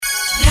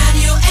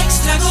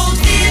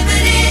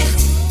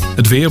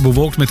weer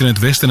bewolkt met in het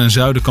westen en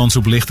zuiden kans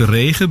op lichte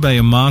regen bij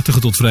een matige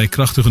tot vrij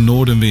krachtige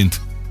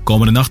noordenwind.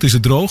 Komende nacht is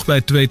het droog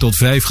bij 2 tot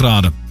 5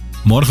 graden.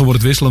 Morgen wordt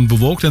het wisselend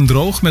bewolkt en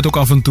droog met ook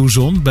af en toe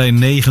zon bij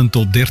 9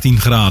 tot 13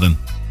 graden.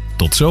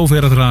 Tot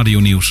zover het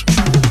radionieuws.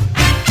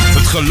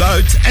 Het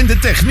geluid en de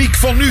techniek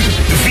van nu.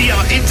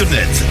 Via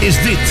internet is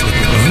dit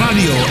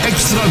Radio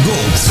Extra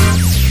Gold.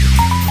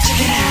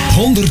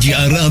 100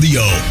 jaar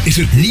radio is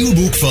het nieuwe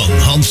boek van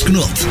Hans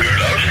Knot. U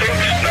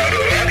luistert naar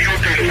de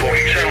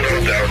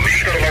radiotelefooniezender der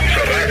Nederlandse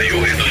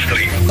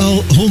radio-industrie.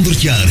 Al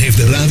 100 jaar heeft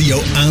de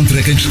radio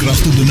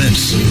aantrekkingskracht op de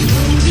mens.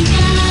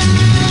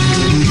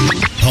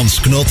 Hans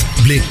Knot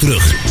blikt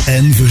terug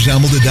en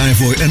verzamelde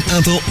daarvoor een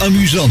aantal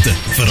amusante,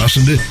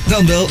 verrassende,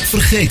 dan wel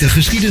vergeten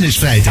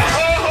geschiedenisfeiten.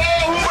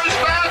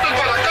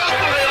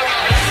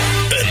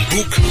 Een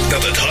boek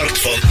dat het hart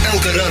van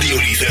elke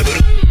radioliefhebber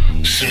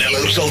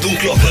sneller zal doen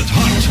kloppen. Het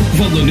hart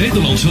van de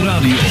Nederlandse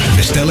radio.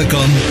 Bestellen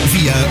kan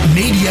via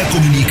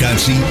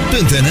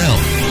mediacommunicatie.nl.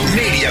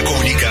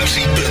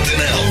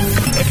 Mediacommunicatie.nl.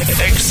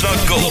 Extra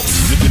Gold.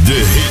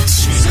 De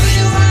hits.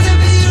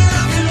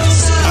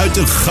 Uit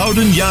de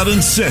gouden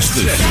jaren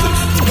 60.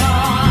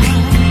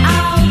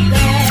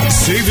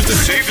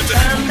 70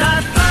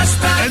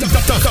 en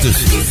 80.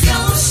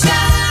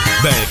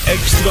 Bij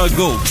Extra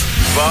Gold.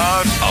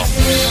 Waar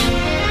anders.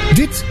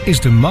 Dit is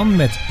de man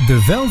met The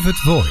Velvet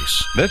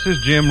Voice. This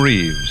is Jim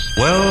Reeves.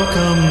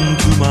 Welcome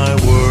to my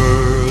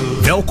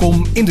world.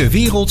 Welkom in de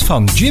wereld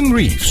van Jim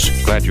Reeves.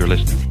 Glad you're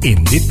listening.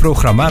 In dit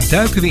programma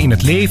duiken we in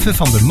het leven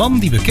van de man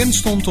die bekend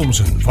stond om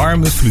zijn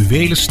warme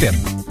fluwelen stem.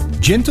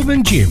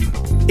 Gentleman Jim.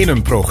 In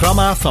een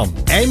programma van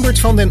Eimert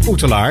van den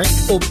Oetelaar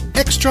op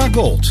Extra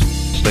Gold.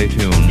 Stay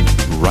tuned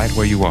right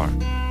where you are.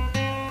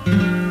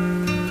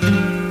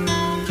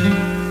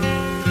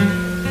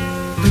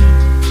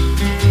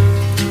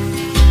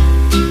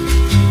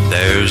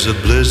 There's a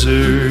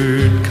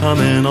blizzard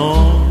coming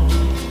on.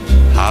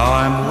 How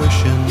I'm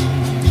wishing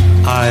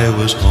I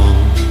was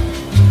home.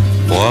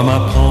 For my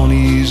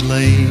pony's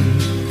lame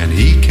and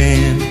he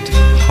can't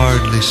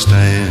hardly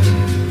stand.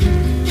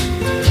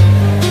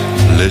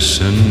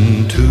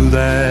 Listen to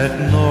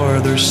that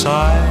norther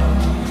sigh.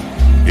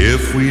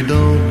 If we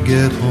don't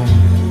get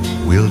home,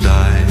 we'll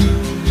die.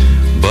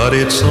 But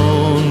it's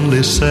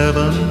only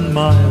 7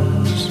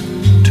 miles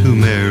to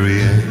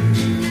Marianne.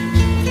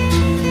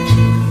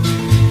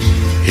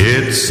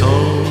 It's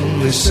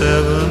only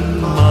 7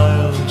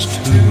 miles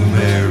to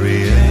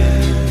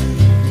Marianne.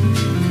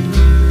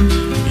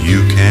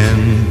 You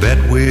can bet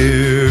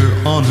we're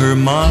on her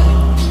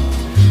mind,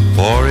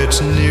 for it's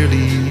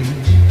nearly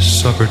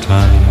supper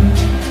time.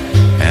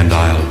 And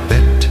I'll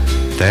bet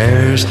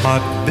there's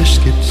hot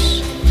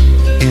biscuits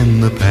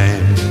in the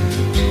pan.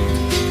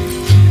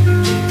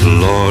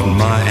 Lord,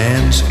 my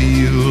hands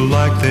feel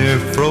like they're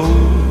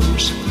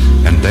froze,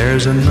 and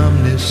there's a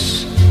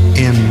numbness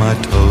in my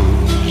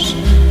toes.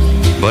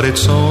 But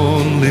it's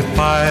only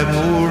 5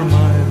 more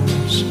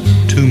miles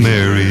to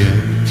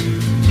Marianne.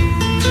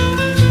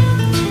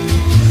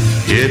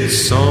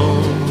 It's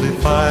only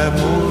 5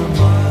 more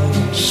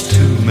miles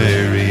to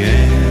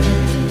Marianne.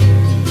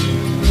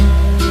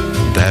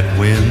 That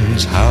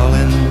wind's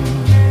howling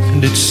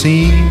and it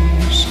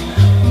seems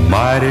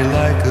mighty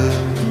like a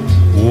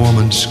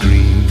woman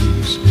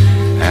screams.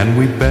 And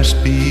we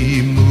best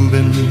be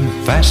moving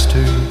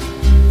faster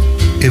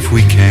if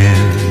we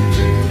can.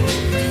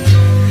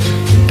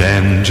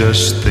 Then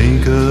just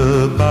think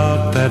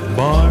about that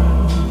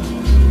barn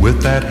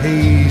with that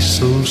hay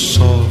so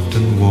soft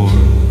and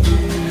warm.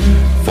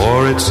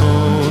 For it's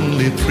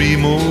only 3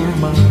 more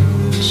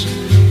miles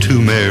to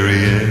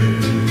Marianne.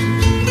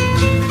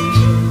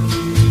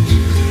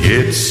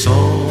 It's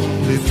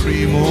only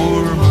 3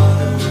 more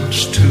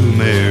miles to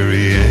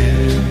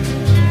Marianne.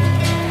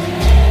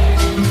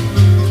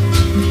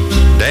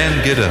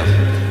 Dan, get up,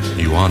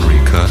 you ornery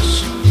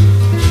cuss,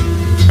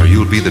 or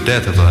you'll be the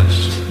death of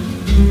us.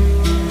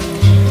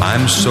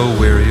 I'm so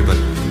weary, but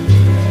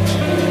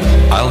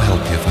I'll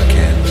help you if I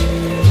can.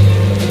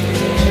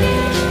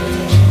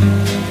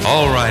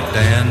 All right,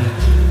 Dan,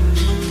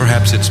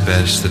 perhaps it's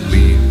best that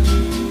we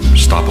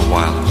stop a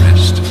while and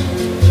rest.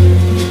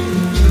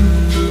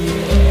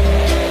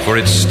 For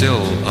it's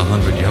still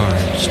 100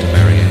 yards to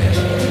Marianne.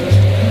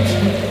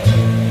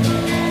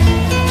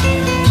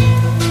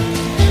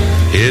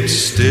 It's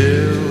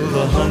still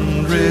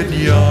 100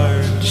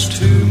 yards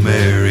to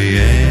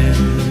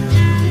Marianne.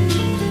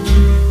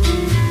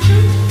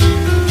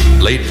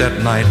 Late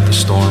that night the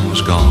storm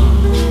was gone,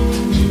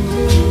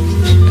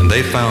 and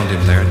they found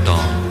him there at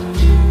dawn.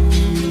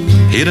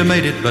 He'd have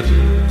made it, but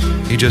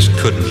he just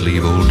couldn't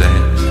leave old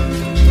Dan.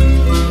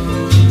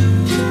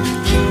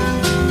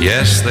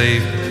 Yes,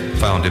 they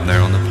found him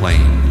there on the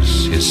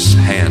plains. His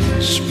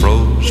hands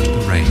froze to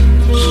the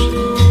reins.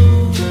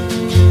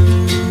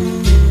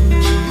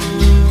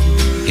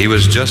 He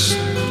was just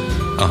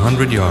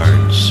 100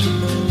 yards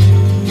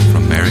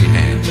from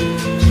Marianne.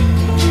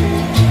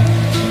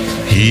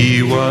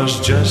 He was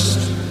just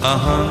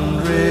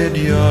 100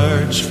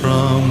 yards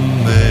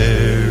from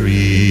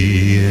Marianne.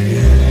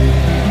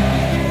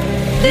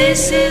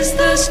 This is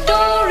the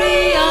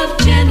story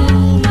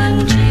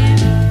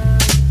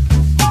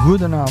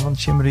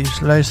Goedenavond Jim Reeves,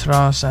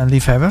 luisteraars en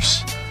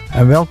liefhebbers.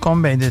 En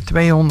welkom bij de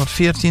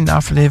 214e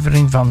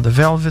aflevering van The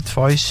Velvet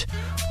Voice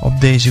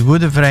op deze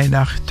Goede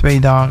Vrijdag, 2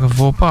 dagen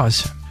voor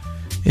Pasen.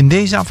 In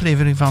deze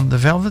aflevering van The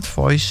Velvet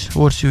Voice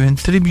hoort u een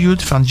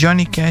tribute van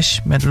Johnny Cash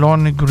met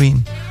Lorna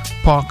Green,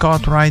 Paul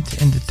Cartwright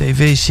in de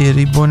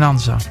tv-serie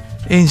Bonanza.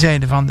 Eén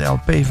zijde van de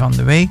LP van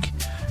de week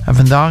en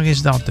vandaag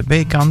is dat de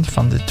B-kant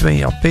van de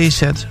 2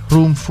 LP-set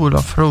Room Full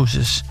of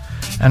Roses.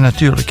 En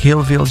natuurlijk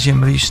heel veel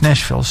Jim Reeves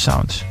Nashville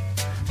sound.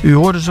 U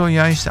hoorde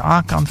zojuist de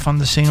A-kant van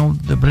de single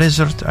The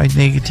Blizzard uit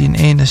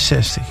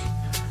 1961.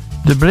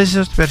 The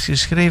Blizzard werd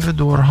geschreven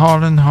door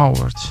Harlan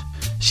Howard.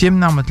 Jim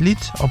nam het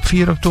lied op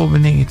 4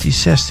 oktober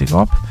 1960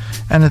 op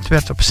en het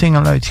werd op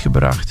single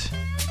uitgebracht.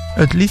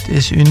 Het lied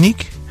is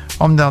uniek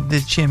omdat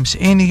dit Jim's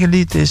enige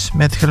lied is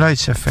met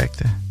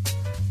geluidseffecten.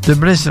 The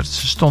Blizzard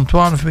stond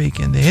 12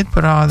 weken in de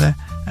hitparade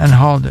en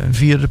haalde een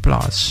 4e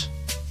plaats.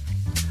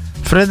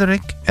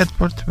 Frederick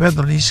Edward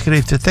Weatherly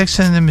schreef de tekst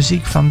en de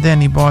muziek van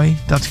Danny Boy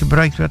dat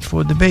gebruikt werd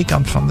voor de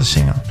B-kant van de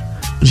single.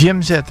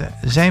 Jim zette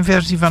zijn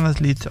versie van het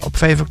lied op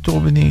 5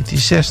 oktober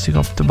 1960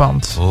 op de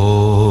band.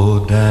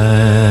 Oh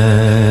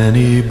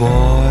Danny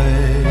Boy,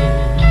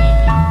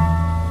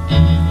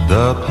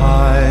 the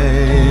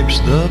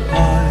pipes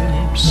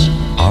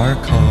are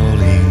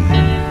calling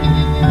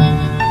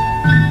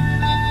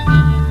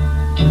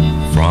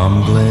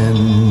from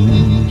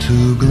glen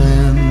to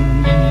glen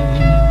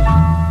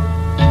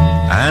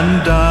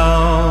and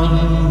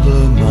down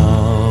the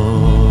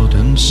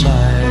mountainside.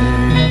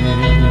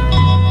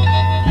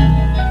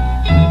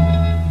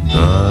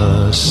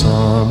 The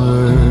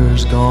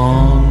summer's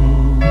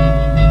gone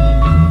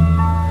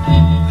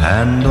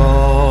and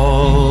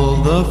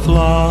all the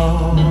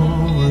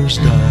flowers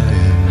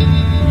dying.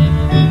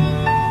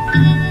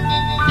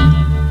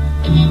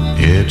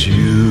 It's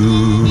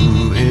you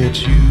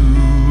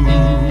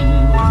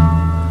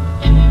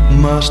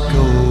must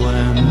go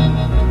and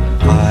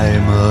I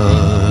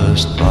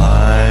must buy.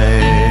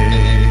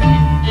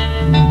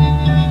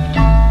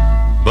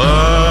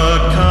 But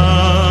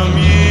come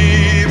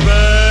ye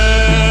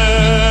back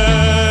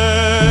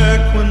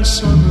when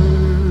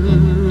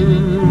summer's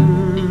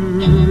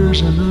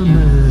in the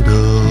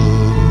meadow,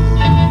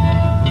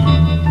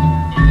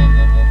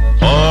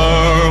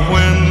 or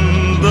when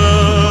the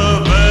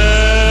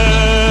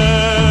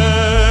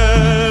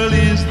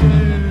valleys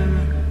there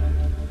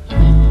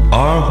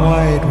are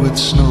white with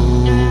snow.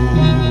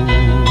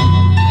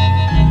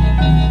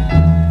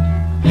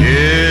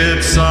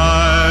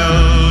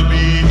 I'll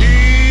be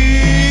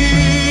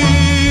here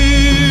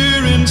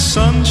in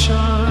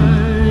sunshine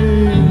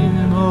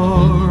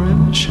or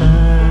in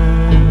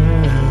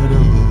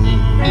shadow.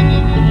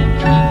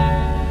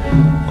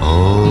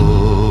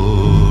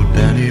 Oh,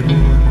 Danny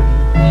boy,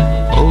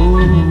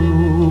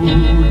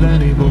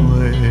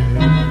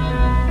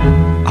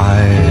 I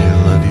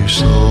love you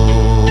so.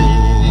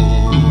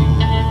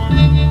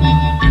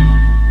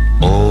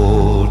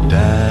 Oh,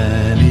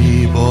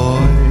 Danny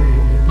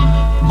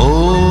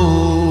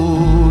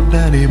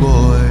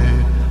boy,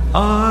 I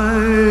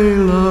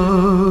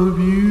love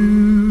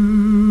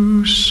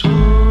you so.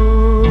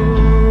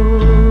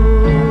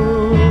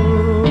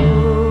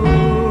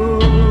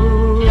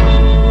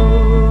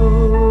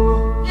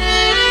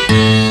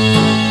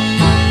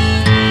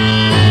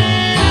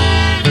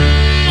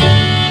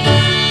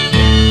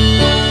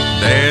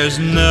 There's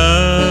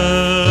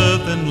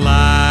nothing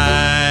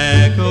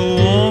like a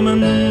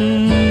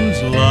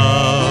woman's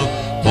love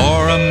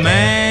for a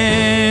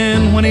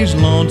man when he's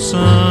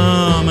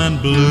lonesome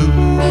and blue.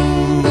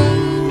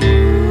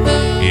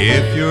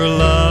 If you're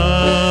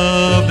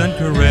loved and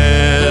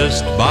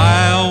caressed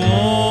by a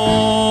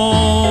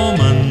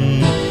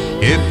woman,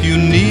 if you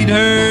need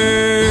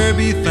her,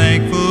 be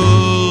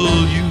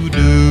thankful you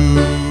do.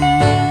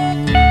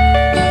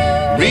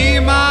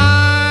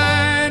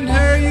 Remind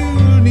her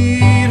you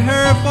need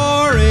her forever.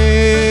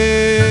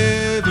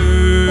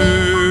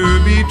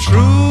 Be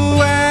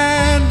true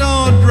and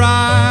don't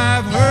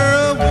drive her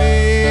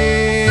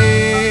away,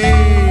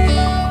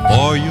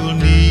 or you'll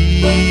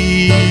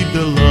need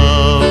the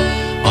love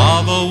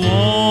of a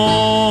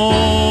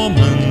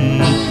woman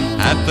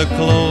at the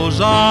close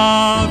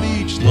of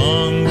each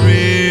long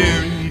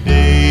dreary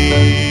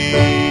day.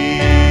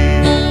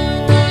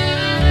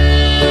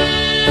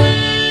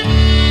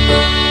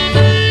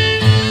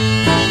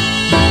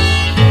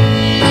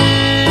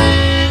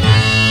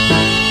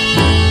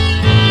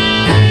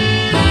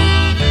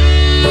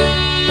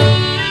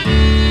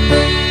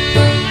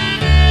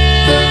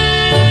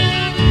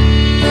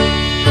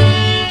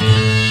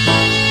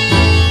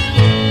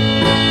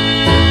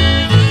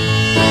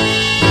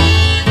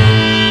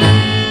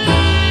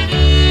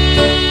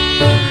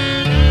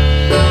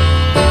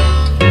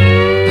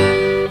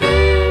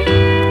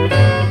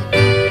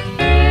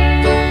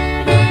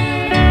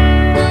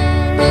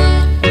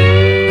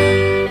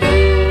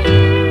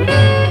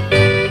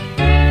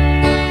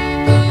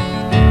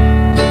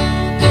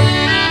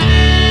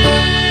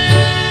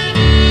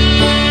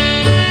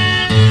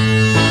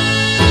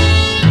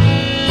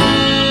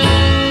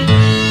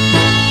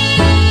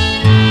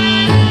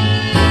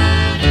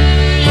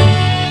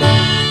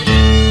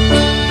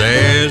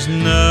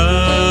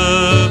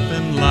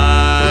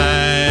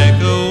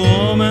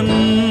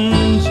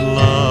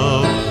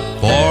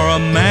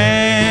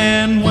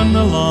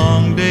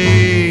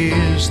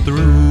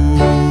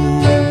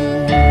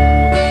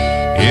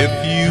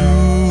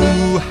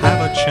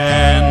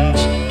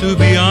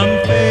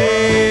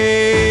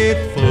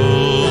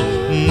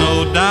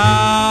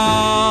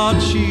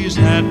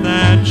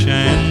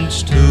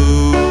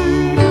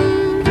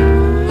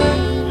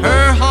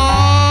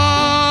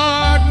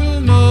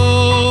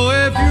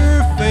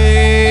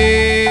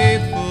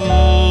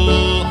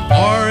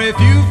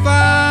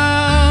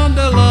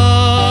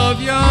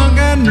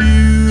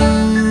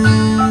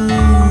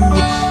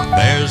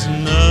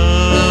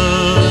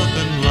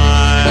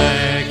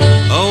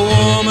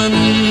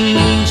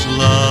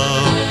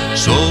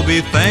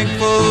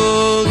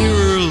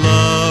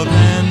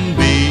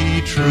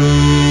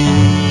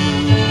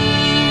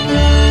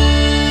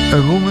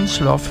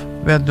 Once Love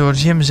werd door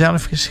Jim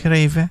zelf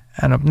geschreven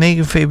en op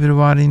 9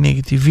 februari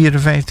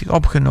 1954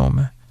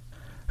 opgenomen.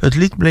 Het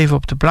lied bleef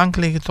op de plank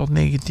liggen tot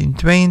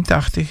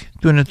 1982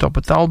 toen het op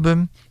het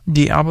album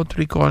The Abbott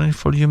Recording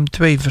Volume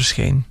 2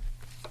 verscheen.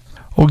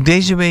 Ook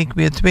deze week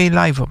weer 2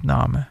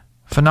 live-opnamen.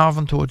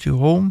 Vanavond hoort u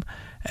Home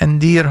en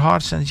Dear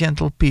Hearts and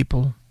Gentle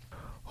People.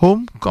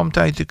 Home komt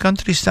uit de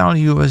Country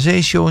Style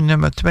USA Show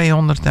nummer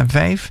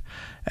 205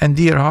 en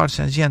Dear Hearts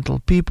and Gentle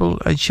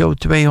People uit show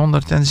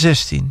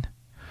 216.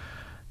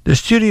 De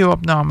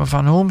studioopname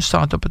van Home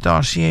staat op het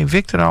RCA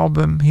Victor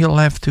album He'll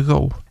Have To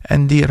Go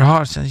en Dear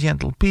Hearts and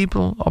Gentle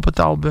People op het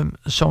album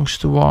Songs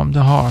to Warm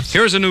the Heart.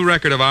 Here's a new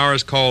record of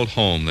ours called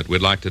Home that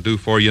we'd like to do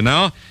for you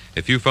now.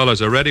 If you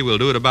fellas are ready, we'll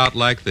do it about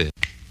like this.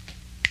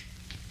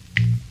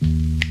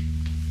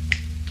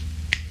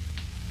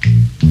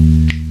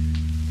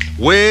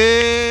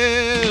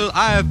 Well,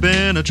 I've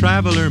been a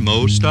traveler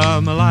most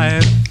of my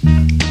life.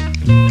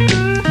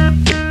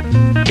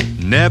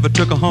 Never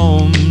took a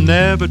home,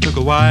 never took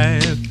a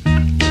wife.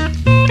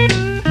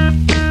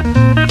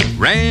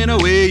 Ran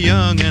away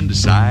young and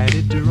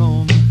decided to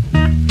roam.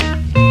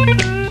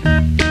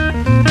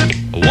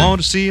 I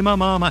want to see my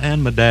mama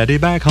and my daddy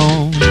back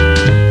home.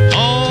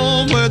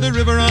 Home where the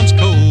river runs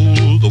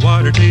cold, the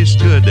water tastes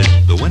good,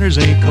 the winters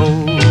ain't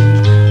cold.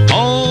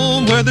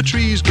 Home where the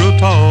trees grow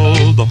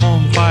tall, the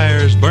home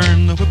fires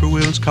burn, the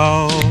whippoorwills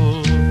call.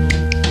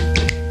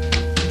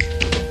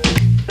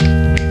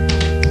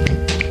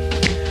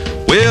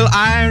 Well,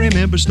 I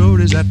remember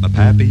stories that my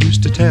pappy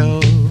used to tell.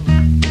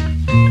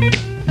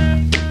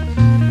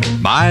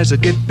 My eyes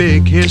would get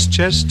big, his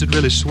chest would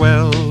really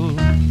swell.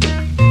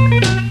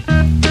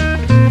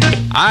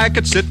 I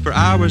could sit for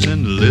hours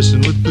and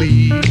listen with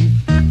glee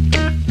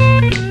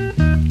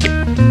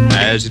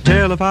as he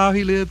tell of how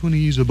he lived when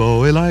he's a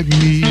boy like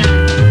me.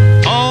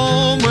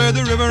 Home where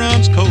the river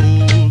runs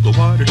cold, the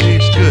water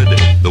tastes good,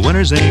 the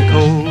winters ain't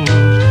cold.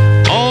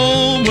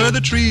 Home where the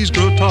trees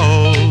grow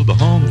tall, the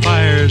home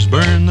fires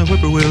burn, the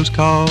whippoorwills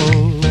call.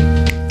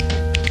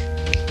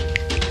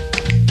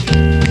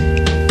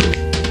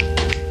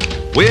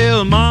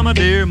 Well, mama,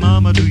 dear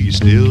mama, do you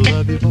still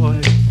love your boy?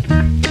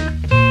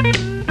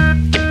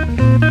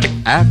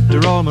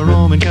 After all my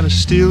roaming, can I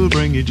still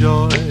bring you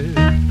joy?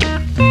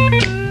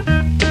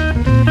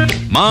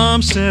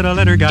 Mom said a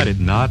letter, got it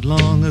not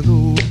long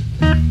ago.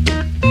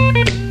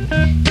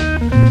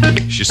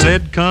 She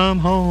said, come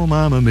home,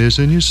 I'm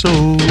a-missing you so.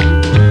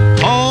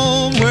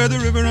 Home where the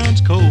river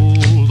runs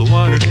cold, the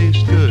water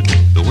tastes good,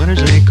 the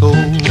winters ain't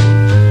cold.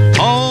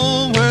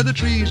 Home where the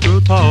trees grow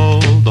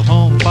tall, the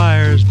home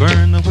fires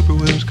burn, the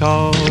whippoorwills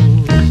call.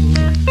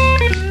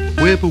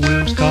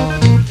 Whippoorwills call.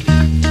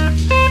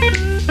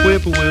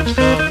 Whippoorwills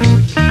call.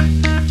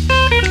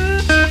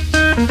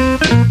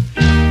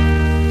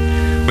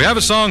 We have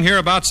a song here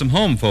about some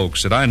home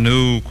folks that I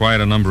knew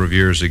quite a number of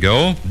years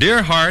ago.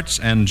 Dear Hearts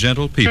and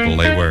Gentle People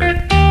they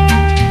were.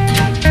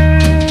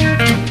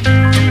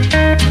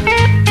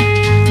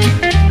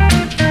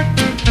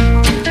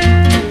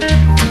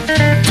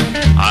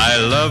 I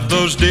love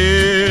those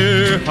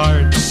dear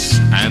hearts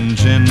and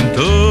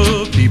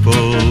gentle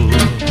people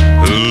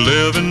who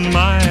live in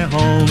my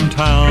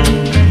hometown.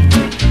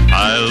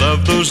 I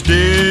love those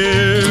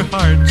dear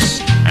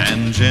hearts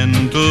and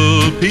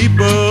gentle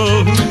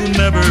people who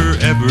never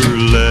ever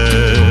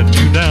let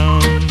you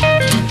down.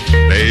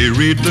 They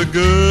read the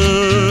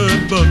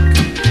good book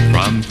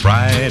from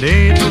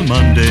Friday till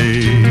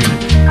Monday.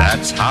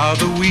 That's how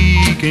the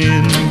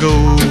weekend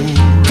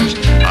goes.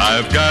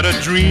 I've got a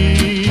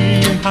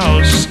dream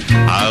house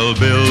I'll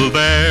build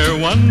there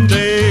one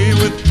day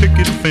with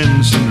picket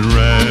fence and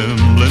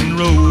rambling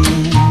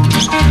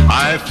rose.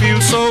 I feel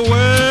so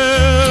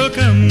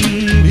welcome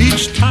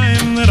each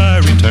time that I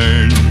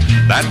return,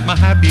 that my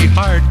happy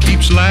heart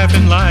keeps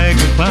laughing like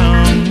a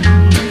clown.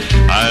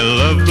 I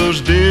love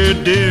those dear,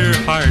 dear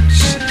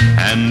hearts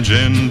and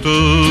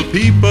gentle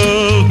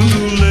people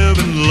who live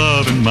and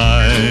love in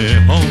my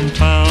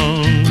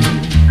hometown.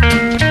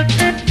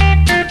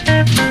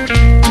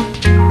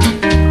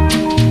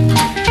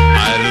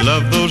 I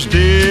love those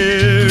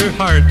dear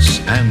hearts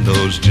and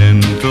those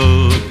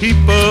gentle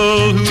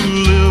people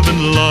who live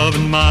and love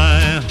in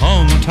my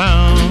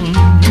hometown.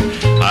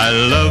 I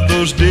love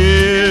those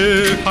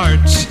dear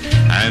hearts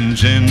and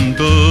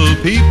gentle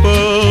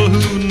people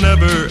who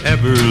never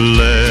ever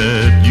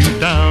let you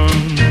down.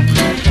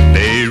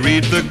 They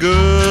read the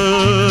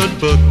good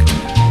book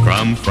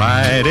from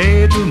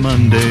Friday to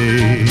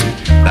Monday.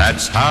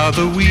 That's how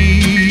the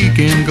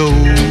weekend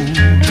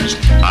goes.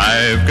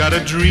 I've got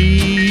a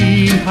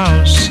dream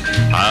house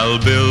I'll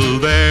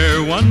build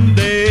there one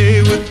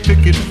day with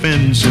picket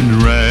fence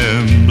and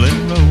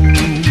rambling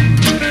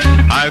rose.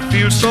 I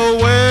feel so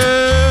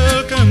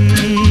welcome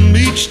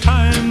each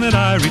time that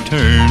I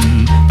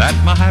return, that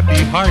my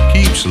happy heart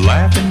keeps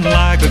laughing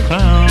like a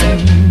clown.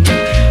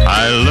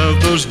 I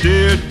love those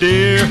dear,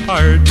 dear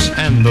hearts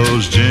and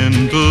those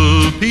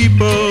gentle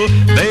people.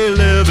 They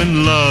live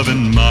and love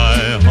in my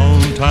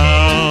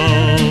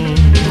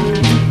hometown.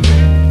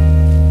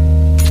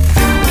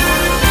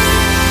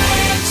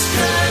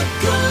 Extra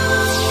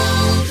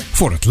Gold.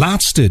 Voor het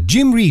laatste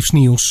Jim Reeves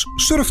nieuws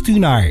surft u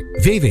naar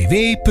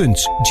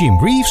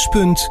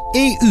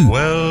www.jimreeves.eu.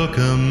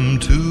 Welcome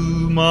to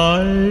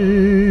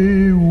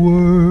my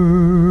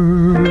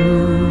world.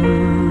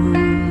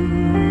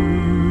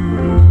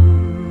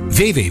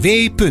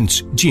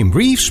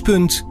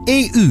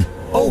 www.jimreeves.eu.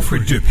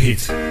 Overdub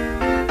hit.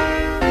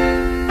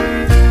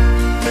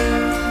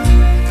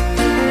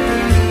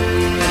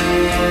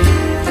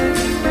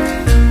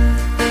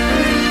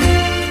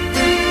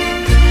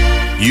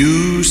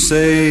 You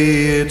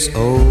say it's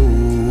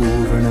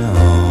over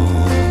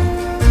now,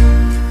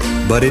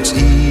 but it's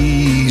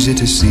easy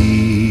to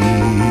see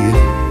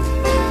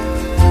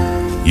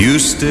you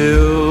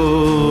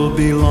still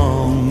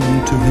belong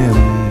to him.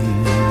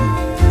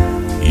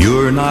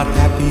 You're not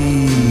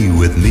happy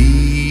with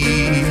me.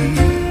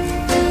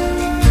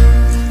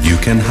 You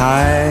can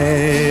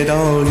hide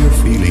all your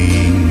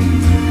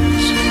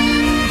feelings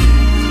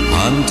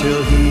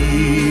until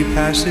he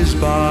passes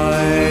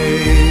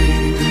by.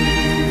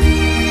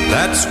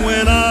 That's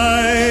when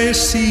I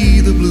see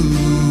the blues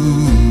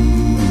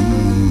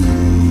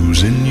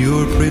in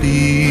your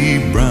pretty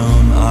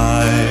brown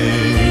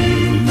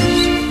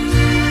eyes.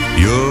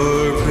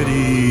 Your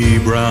pretty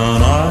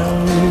brown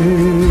eyes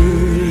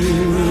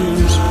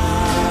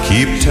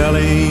keep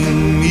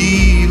telling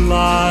me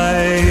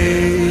lies,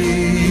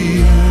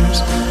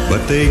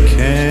 but they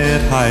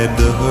can't hide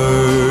the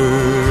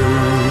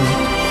hurt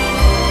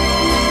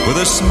with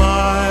a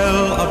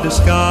smile of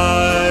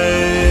disguise.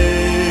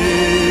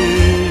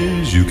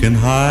 You can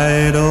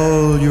hide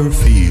all your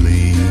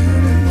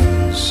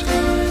feelings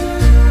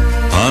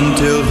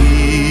until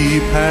he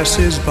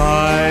passes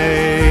by.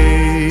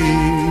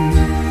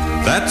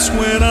 That's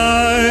when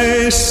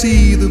I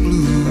see the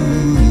blues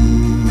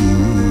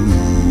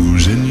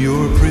in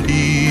your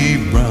pretty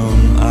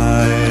brown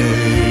eyes.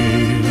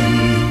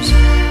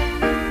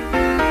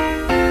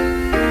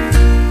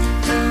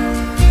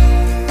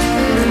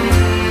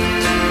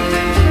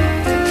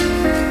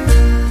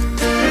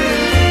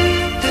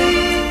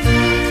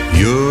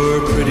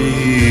 Your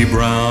pretty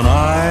brown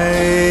eyes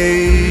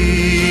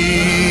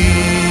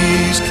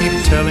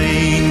keep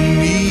telling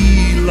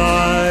me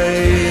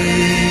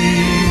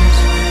lies,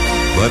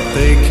 but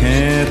they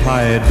can't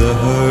hide the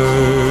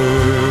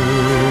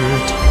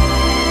hurt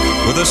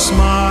with a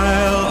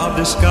smile of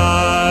disguise.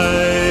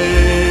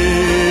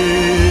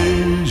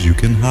 You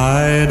can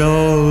hide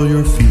all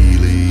your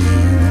feelings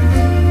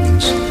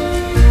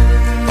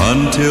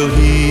until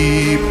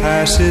he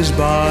passes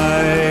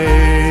by.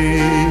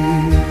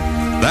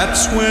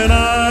 That's when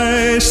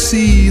I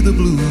see the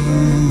blues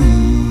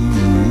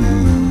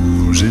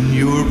in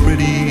your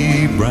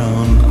pretty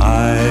brown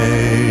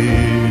eyes.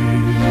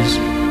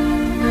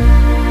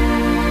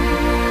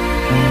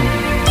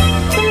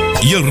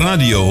 Je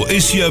radio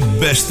is je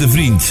beste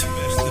vriend.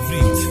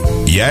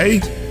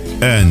 Jij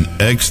en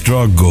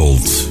Extra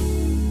Gold.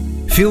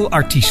 Veel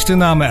artiesten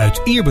namen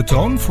uit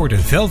eerbetoon voor de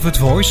Velvet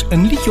Voice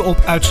een liedje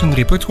op uit zijn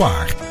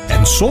repertoire.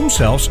 En soms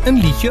zelfs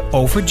een liedje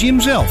over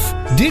Jim zelf.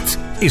 Dit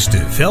is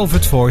de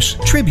Velvet Voice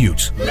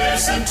Tribute.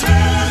 Listen to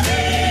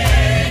the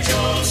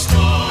age-old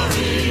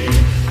story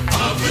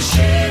of the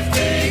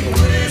shifting,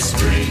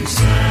 whispering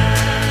sands.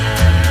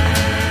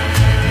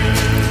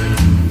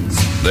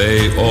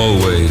 They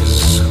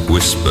always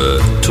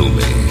whisper to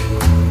me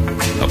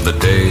of the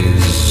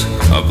days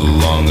of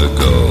long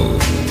ago,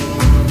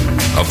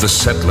 of the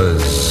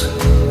settlers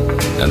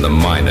and the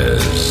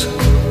miners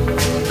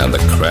and the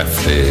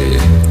crafty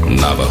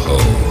Navajo.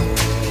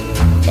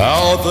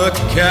 How the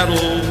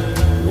cattle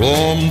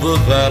roam the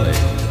valley,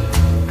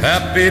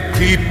 happy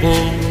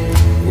people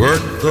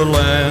work the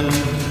land.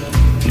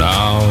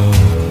 Now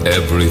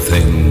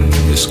everything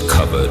is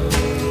covered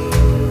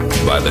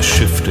by the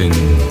shifting,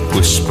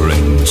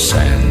 whispering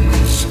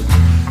sands.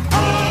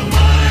 A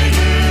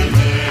miner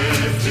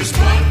left his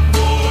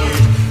buckboard,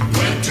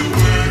 went to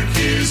work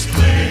his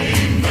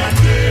claim that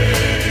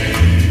day.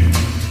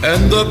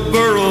 And the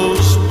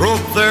burros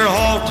broke their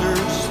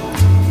halters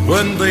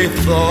when they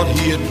thought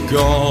he had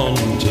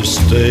gone to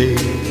stay.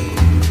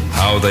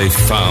 How they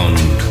found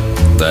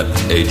that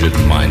aged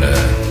miner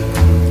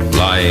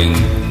lying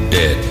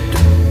dead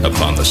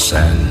upon the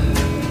sand.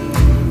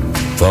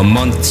 For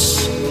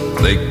months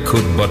they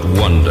could but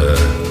wonder,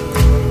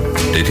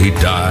 did he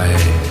die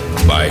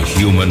by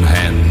human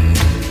hand?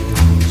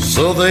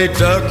 So they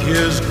dug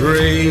his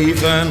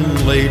grave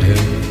and laid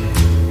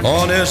him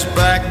on his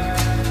back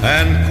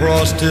and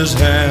crossed his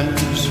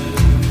hands.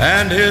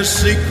 And his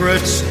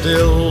secret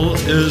still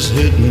is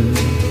hidden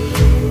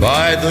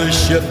by the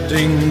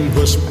shifting,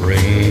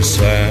 whispering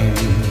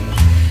sands.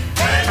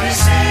 And his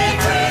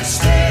secret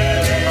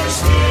still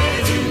is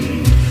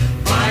hidden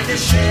by the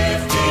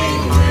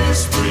shifting,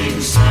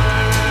 whispering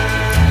sands.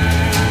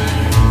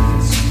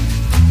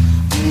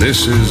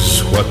 This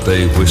is what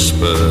they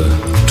whisper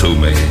to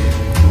me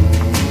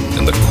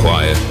in the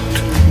quiet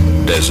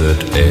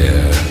desert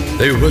air.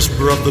 They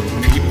whisper of the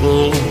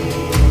people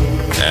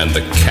and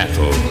the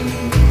cattle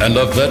and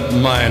of that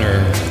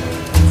miner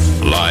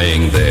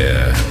lying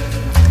there.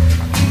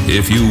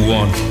 If you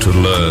want to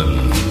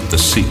learn the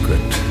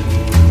secret,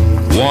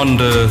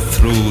 wander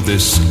through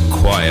this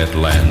quiet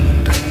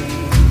land.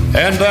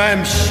 And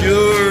I'm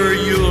sure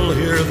you'll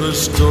hear the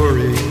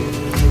story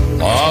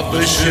of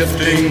the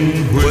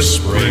shifting,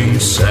 whispering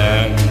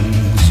sands.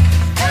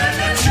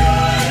 And I'm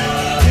sure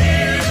you'll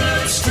hear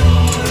the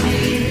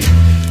story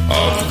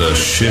of the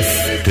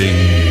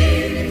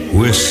shifting,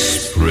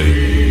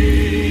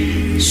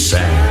 whispering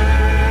sand.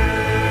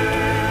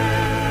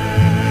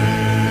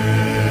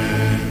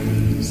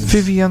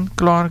 Vivian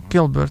Clark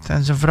Gilbert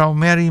en zijn vrouw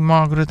Mary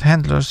Margaret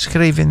Handler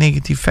schreven in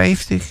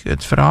 1950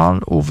 het verhaal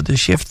over de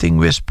Shifting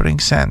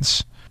Whispering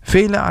Sands.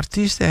 Vele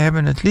artiesten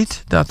hebben het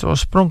lied, dat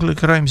oorspronkelijk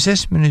ruim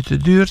 6 minuten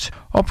duurt,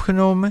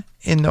 opgenomen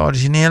in de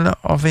originele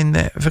of in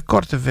de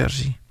verkorte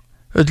versie.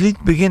 Het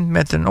lied begint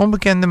met een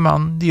onbekende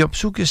man die op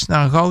zoek is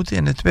naar goud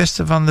in het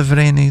westen van de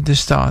Verenigde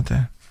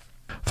Staten.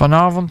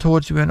 Vanavond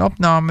hoort u een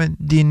opname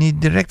die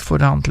niet direct voor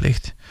de hand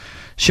ligt.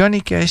 Johnny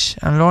Cash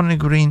en Lorne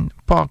Greene,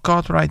 Paul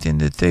Cartwright in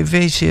de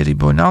tv-serie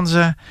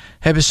Bonanza,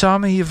 hebben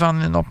samen hiervan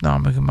een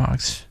opname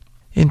gemaakt.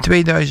 In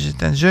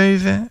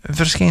 2007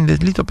 verscheen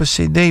dit lied op een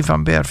cd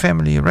van Bear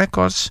Family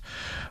Records,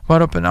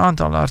 waarop een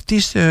aantal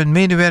artiesten hun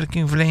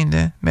medewerking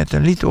verleenden met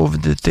een lied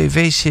over de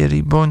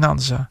tv-serie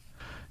Bonanza.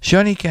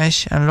 Johnny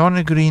Cash en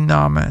Lorne Greene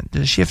namen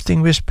The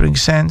Shifting Whispering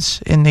Sands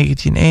in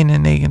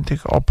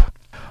 1991 op.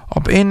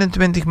 Op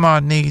 21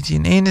 maart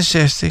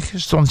 1961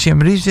 stond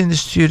Jim Reeves in de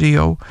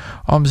studio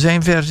om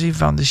zijn versie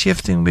van The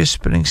Shifting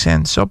Whispering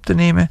Sands op te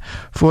nemen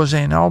voor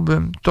zijn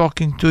album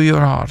Talking to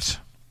Your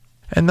Heart.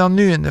 En dan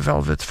nu in de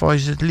Velvet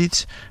Voice het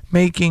lied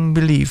Making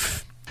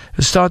Believe.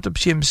 Het staat op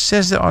Jim's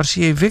 6e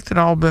RCA Victor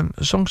album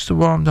Songs to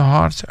Warm the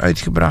Heart,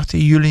 uitgebracht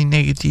in juli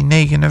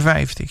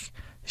 1959.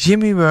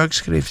 Jimmy Works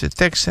schreef de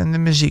tekst en de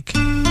muziek.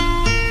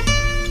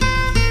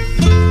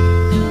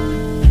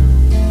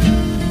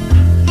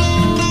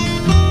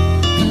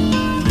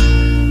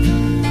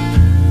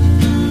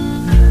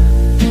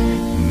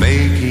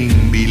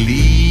 Making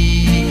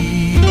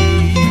believe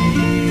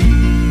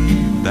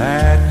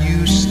that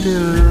you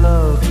still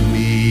love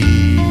me,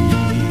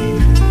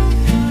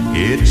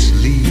 it's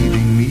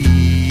leaving me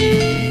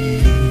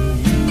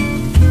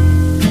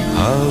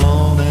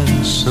alone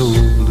and so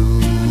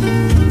blue.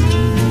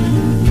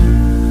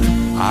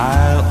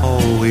 I'll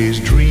always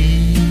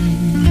dream,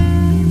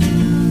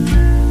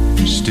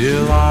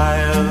 still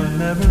I'll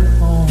never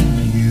own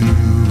you.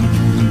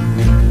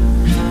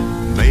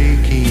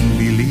 Making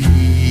believe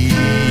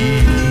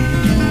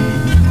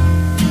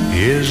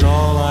is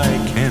all I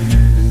can do.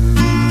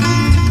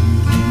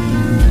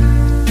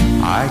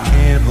 I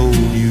can't hold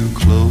you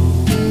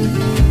close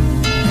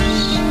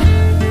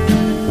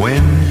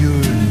when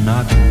you're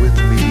not with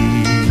me.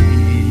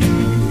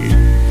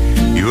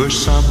 You're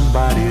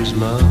somebody's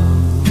love,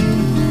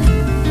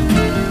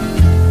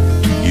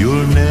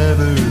 you'll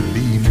never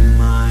be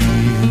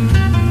mine.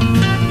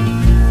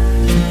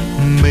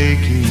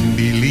 Making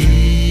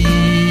believe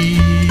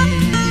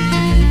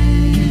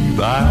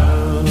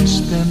I'll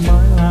spend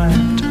my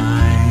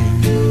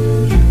lifetime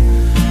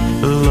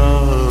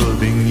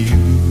loving you.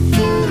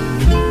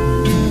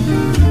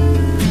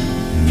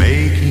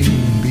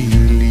 Making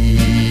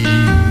believe.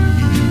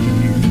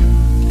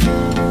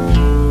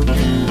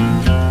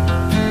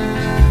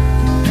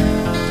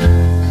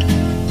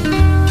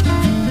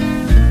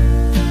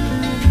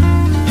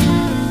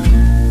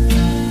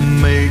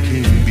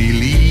 Making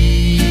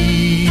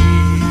believe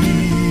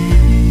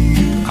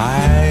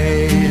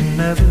I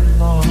never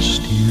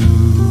lost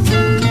you,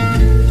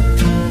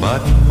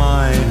 but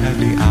my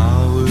happy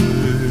hours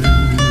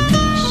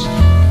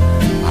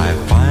I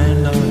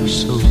find are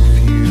so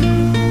few.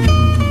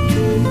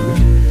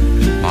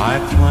 My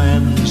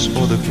plans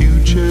for the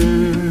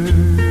future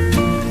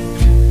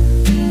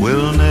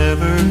will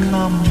never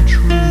come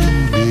true,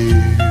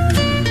 dear.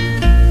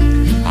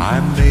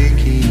 I'm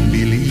making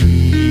believe.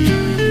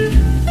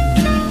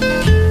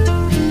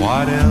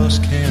 What else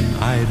can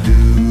I do?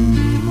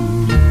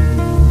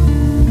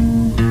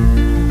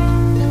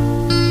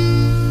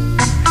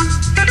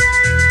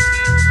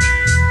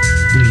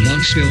 De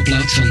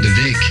langspeelplaat van de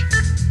week.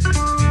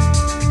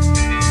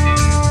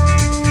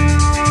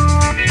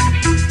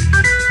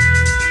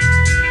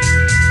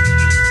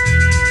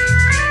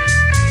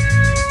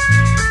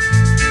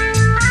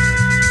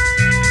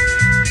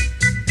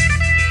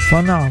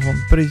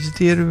 Vanavond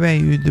presenteren wij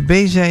u de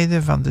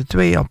B-zijde van de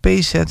 2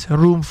 LP-set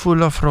Room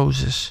Full of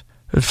Roses.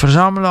 Het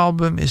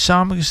verzamelalbum is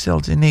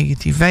samengesteld in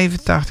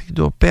 1985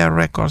 door Pear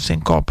Records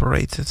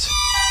Incorporated.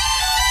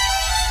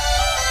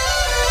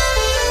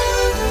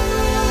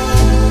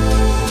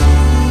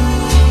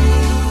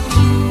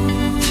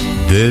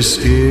 This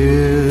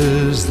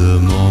is the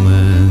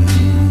moment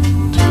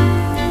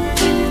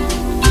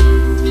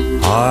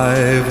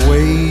I've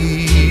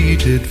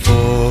waited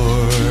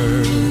for.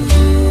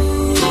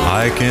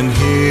 I can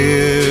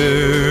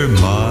hear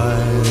my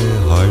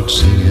heart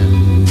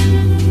singing.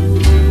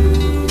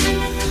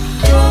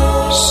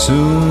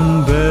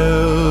 Soon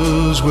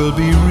bells will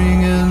be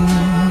ringing.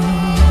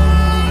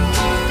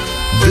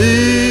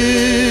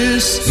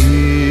 This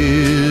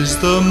is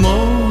the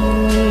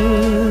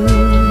moment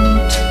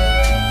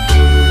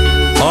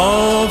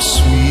of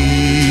sweet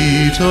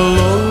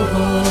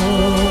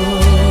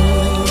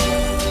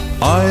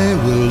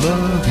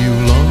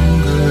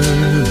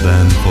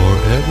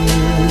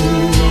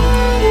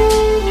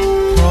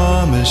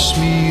promise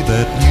me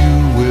that you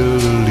will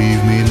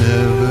leave me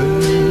never.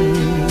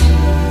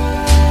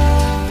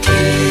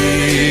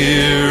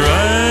 Here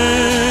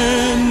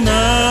and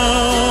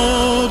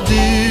now,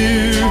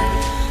 dear,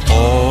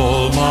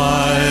 all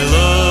my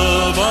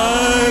love I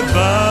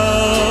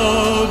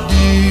vow,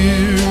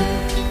 dear.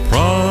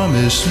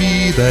 Promise me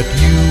that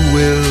you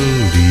will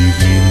leave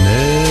me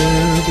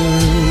never.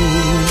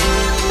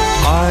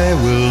 I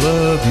will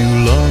love you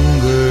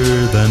longer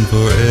than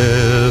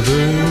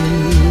forever.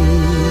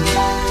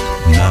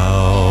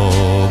 Now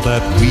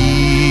that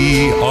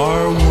we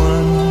are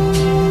one,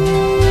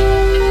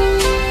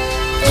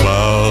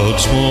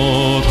 clouds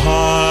won't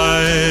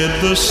hide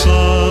the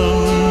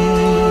sun.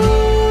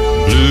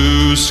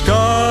 Blue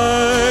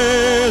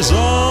skies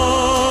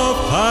of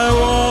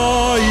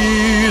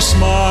Hawaii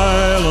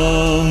smile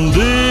on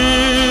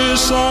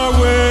this our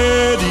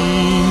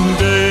wedding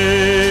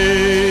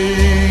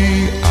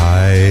day.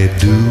 I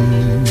do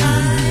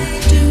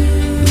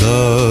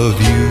love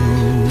you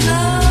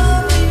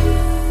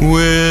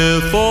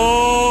with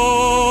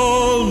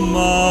all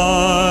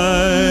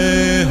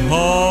my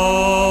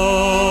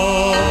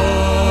heart.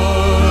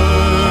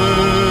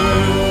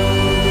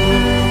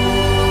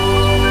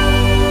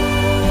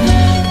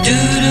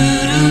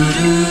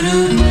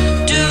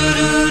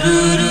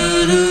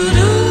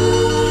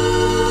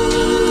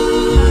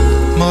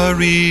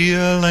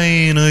 Maria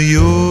Elena,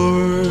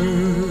 you're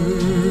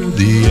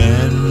the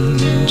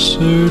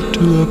answer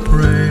to a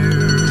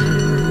prayer.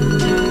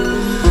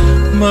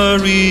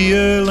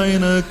 Maria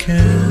Elena,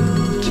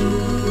 can't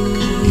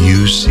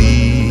you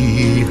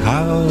see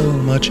how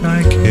much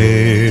I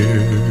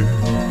care?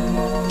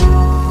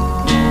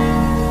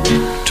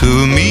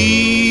 To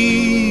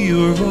me,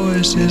 your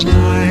voice is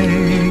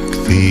like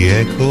the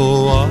echo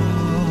of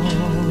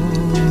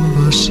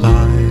a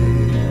sigh.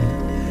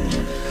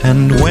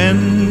 And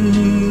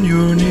when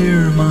you're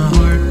near, my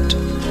heart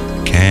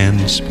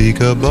can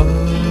speak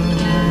above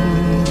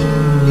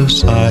a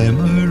sigh.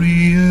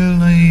 Maria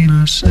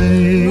Elena,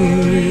 say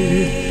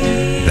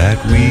that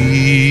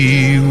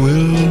we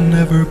will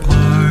never part.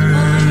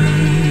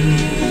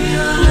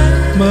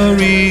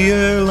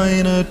 Maria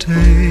Elena,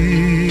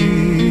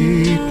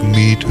 take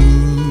me to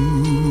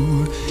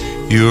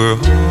your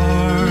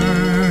heart.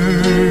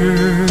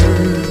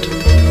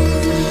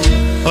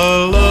 A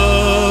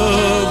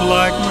love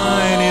like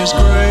mine is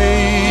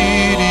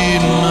great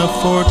enough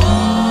for two.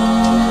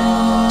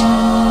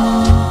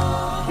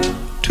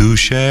 To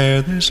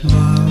share this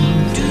love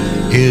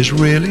is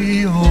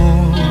really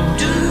all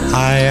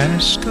I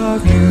ask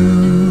of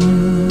you.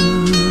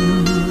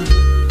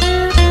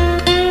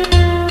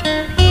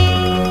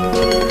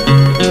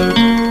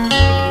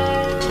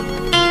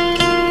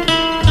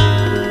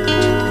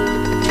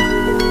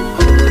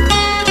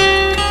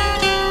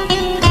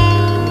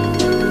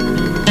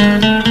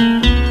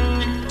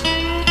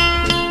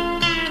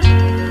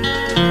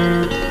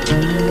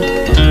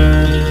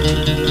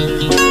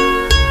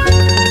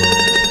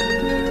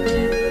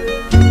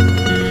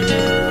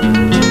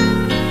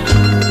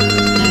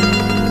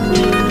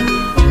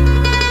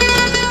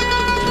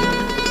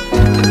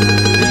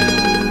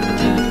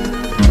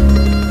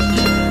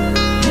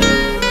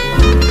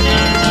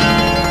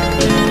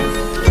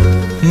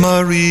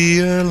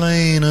 Maria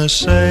Elena,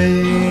 say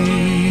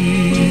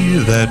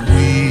that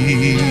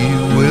we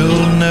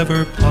will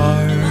never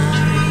part.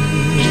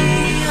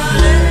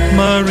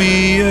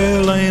 Maria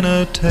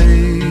Elena,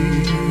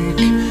 take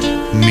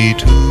me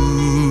to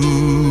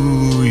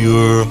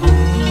your heart.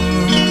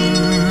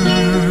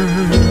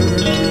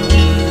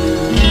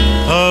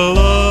 A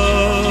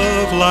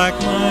love like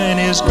mine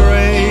is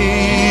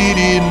great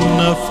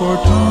enough for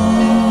two.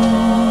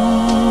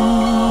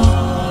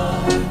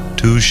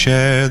 To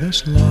share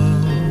this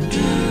love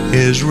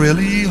is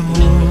really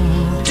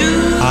all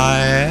I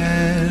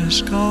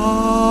ask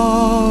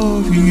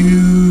of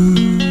you.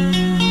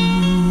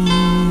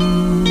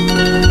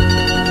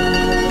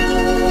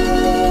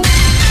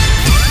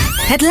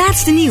 Het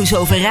laatste nieuws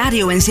over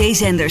radio- en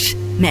zeezenders.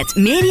 Met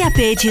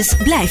Mediapages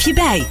blijf je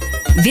bij.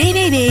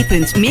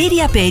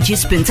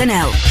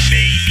 www.mediapages.nl.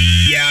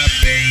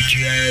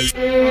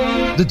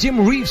 The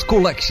Jim Reeves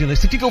Collection is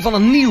de titel van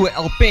een nieuwe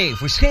LP,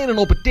 verschenen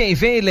op het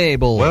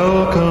TV-label.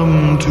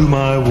 Welcome to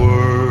my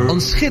world.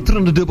 Een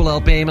schitterende dubbel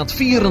LP met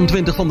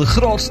 24 van de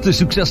grootste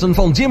successen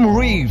van Jim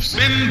Reeves.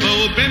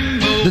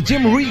 The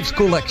Jim Reeves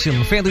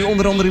Collection, verder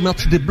onder andere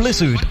met The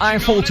Blizzard, I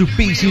Fall to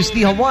Pieces,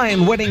 The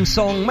Hawaiian Wedding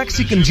Song,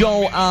 Mexican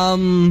Joe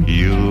en...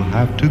 You'll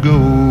have to go.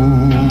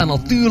 En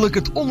natuurlijk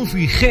het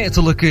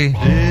onvergetelijke...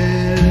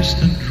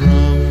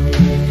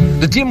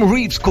 The Jim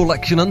Reeves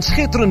Collection, een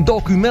schitterend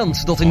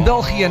document dat in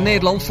België en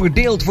Nederland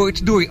verdeeld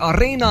wordt door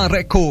Arena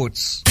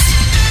Records.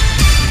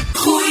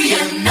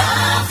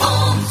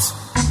 Goedenavond.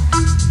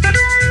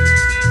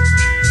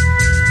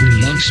 De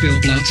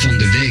langspeelplaat van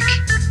de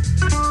week.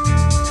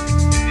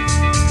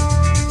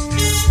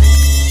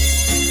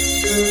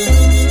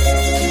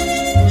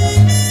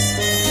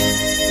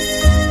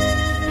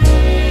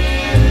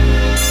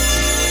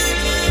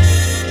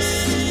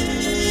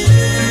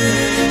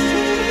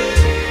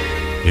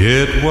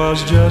 It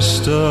was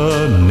just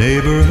a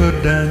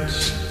neighborhood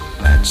dance,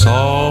 that's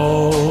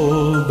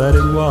all that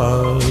it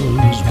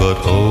was. But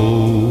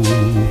oh,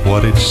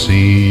 what it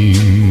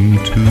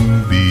seemed to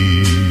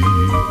be.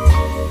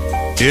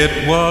 It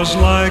was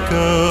like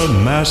a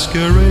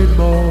masquerade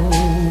ball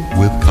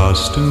with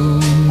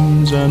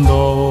costumes and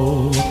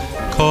all,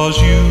 'cause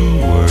you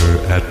were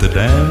at the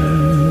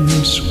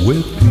dance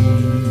with me.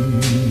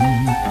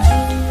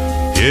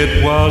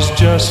 It was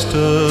just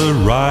a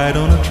ride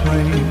on a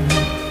train,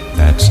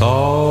 that's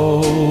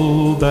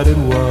all that it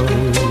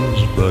was.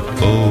 But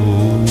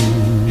oh,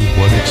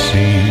 what it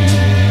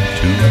seemed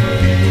to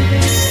be.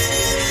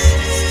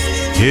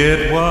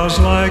 It was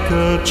like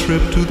a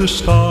trip to the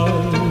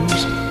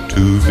stars,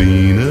 to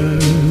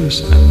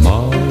Venus and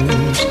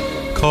Mars,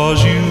 'cause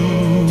you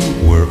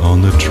were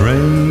on the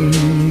train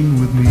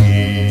with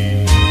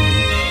me.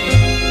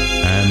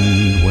 And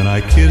when I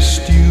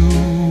kissed you,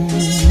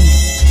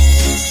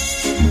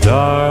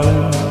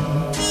 darling,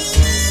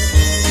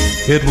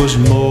 it was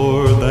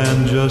more than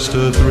just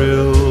a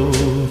thrill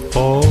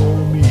for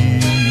me.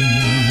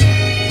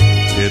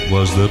 It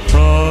was the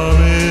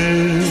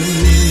promise,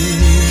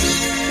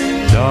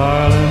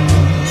 darling,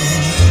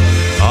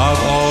 of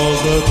all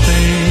the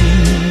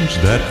things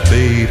that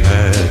fate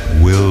had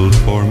willed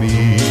for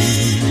me.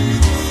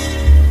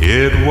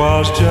 It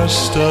was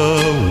just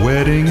a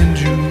wedding in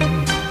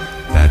June,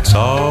 that's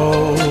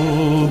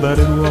all that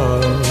it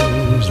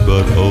was.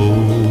 But oh,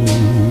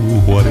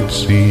 what it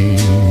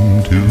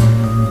seemed to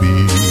be.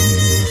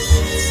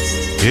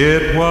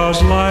 It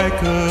was like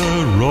a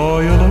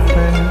royal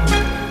affair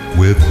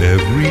with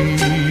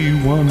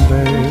everyone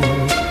there,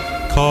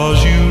 'cause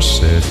you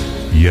said,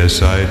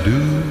 yes I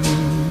do,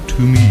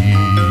 to me.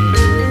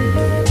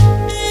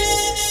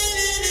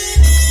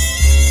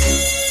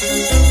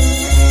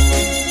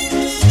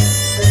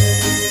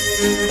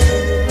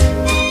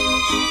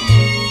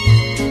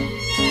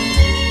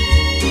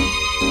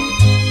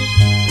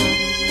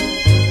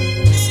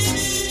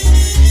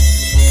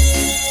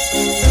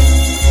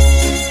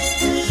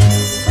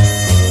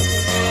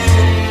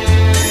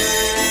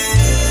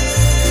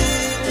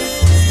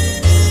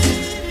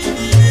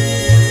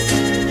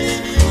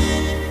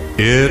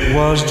 It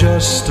was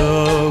just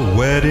a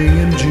wedding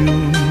in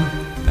June,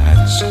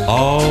 that's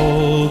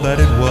all that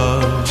it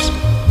was.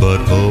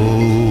 But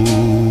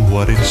oh,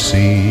 what it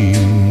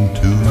seemed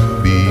to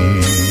be.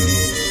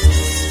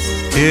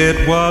 It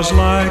was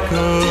like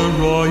a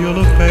royal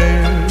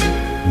affair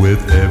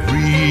with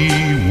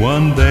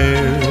everyone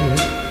there,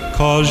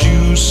 'cause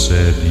you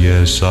said,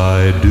 yes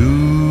I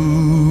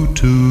do,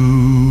 to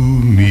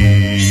me.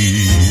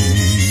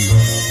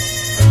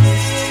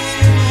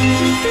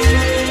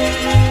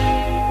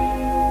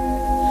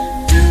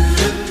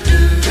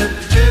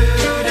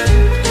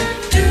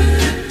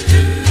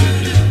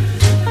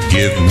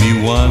 Give me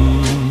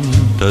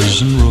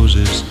 1,000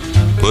 roses,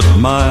 put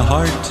my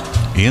heart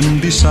in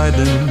beside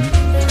them,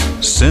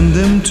 send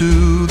them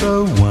to the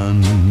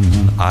one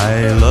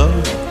I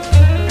love.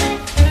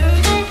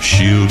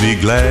 She'll be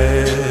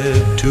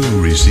glad to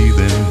receive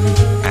them,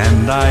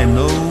 and I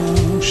know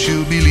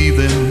she'll believe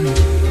them.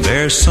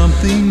 There's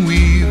something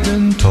we've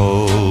been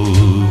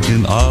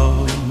talking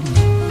of.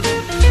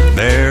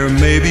 There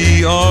may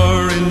be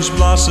orange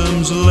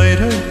blossoms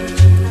later,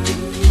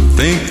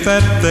 think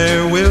that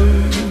there will.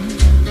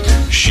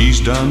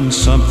 She's done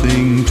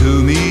something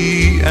to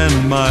me,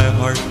 and my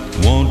heart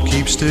won't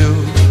keep still.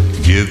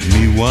 Give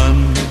me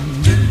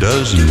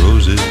 1,000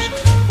 roses,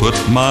 put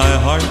my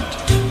heart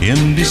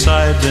in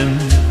beside them,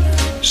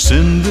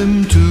 send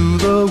them to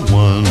the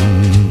one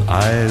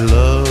I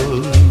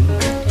love.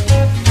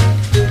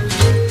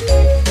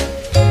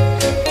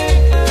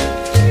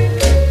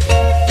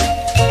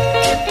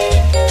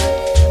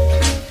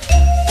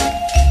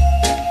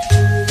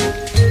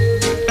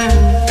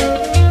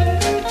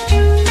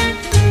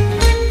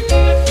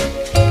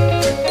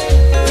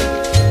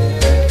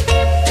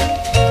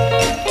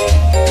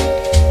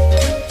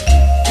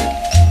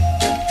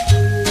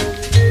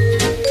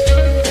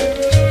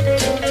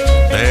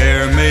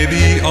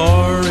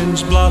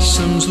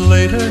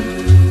 Later,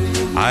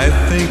 I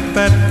think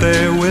that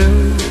there will,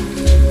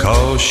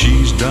 'cause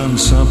she's done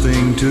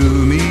something to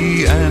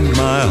me, and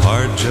my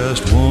heart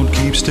just won't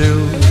keep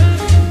still.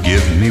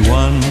 Give me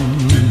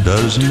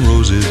 1,000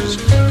 roses,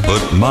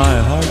 put my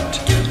heart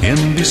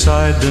in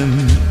beside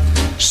them,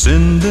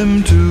 send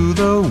them to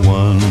the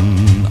one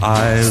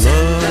I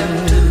love,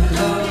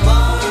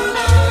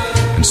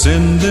 and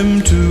send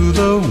them to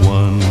the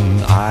one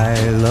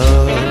I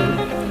love.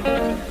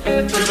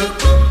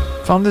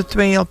 Van de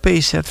 2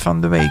 LP-set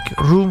van de week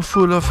Room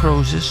Full of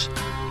Roses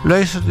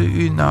luisterde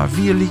u naar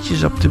 4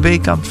 liedjes op de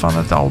B-kant van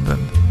het album.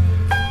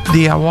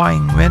 The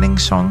Hawaiian Wedding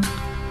Song,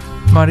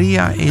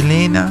 Maria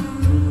Elena,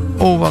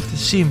 Oh What It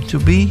Seemed To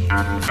Be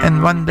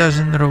en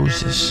 1,000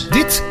 Roses.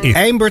 Dit is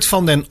Eimert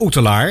van den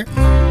Oetelaar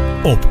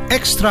op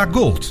Extra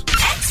Gold.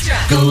 Extra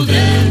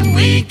Golden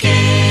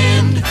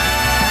Weekend.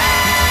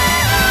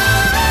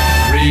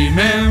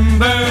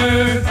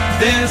 Remember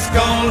this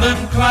golden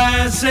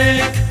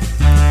classic.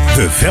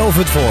 The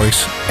Velvet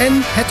Voice en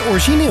het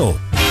origineel.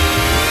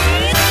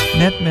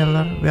 Ned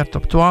Miller werd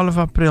op 12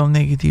 april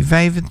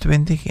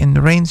 1925 in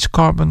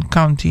Rains-Carbon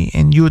County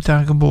in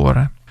Utah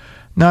geboren.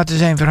 Na te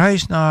zijn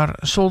verhuisd naar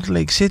Salt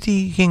Lake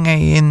City ging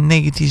hij in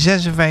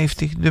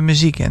 1956 de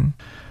muziek in.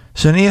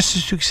 Zijn eerste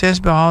succes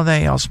behaalde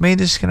hij als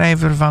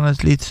medeschrijver van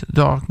het lied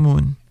Dark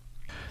Moon.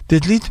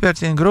 Dit lied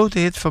werd een grote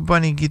hit voor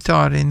Bonnie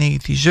Guitar in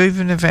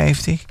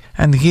 1957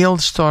 en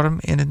Gale Storm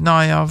in het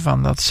najaar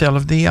van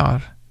datzelfde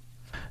jaar.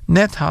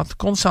 Ned had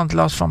constant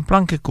last van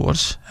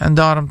plankenkoorts en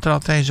daarom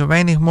trad hij zo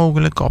weinig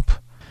mogelijk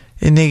op.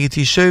 In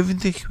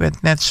 1970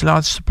 werd Ned's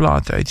laatste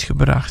plaat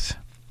uitgebracht.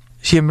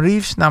 Jim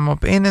Reeves nam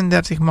op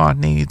 31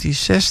 maart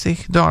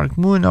 1960 Dark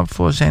Moon op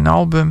voor zijn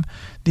album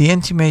The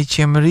Intimate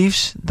Jim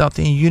Reeves, dat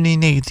in juni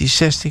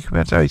 1960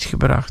 werd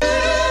uitgebracht.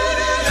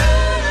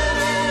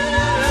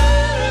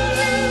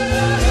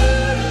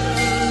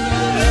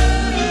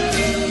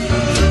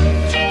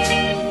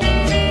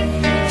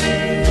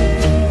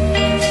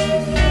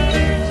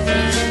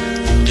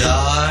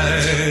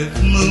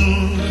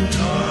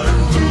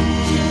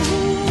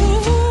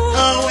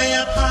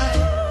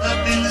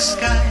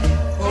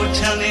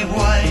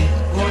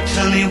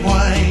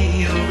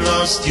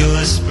 Lost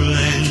your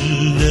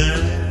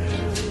splendor,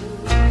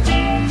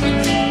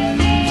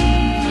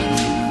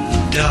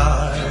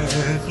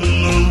 dark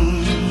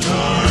moon,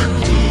 dark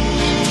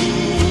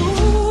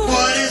moon.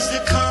 What is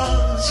the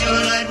cause your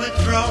light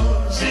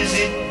withdraws? Is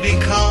it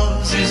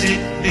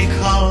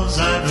because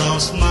I've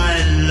lost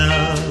my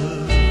love?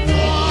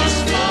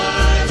 Lost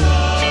my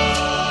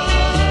love.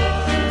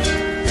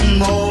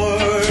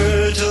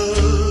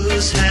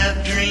 Mortals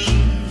have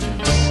dreams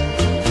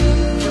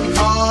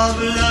of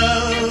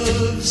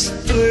love's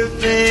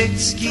perfect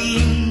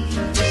schemes,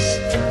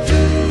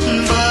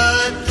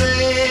 but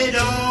they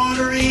don't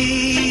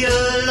realize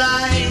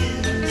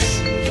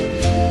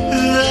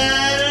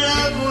that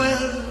love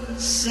will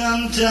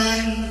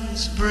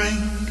sometimes bring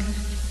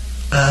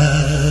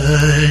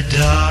a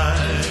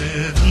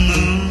dark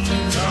moon,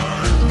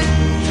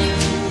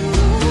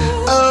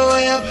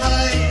 away up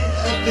high,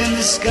 up in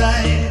the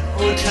sky.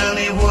 Oh, tell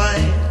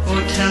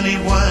me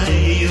why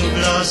you've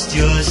lost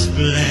your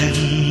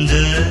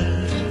splendor.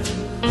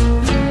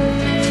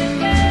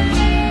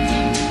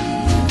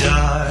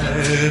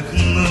 Dark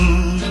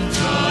moon,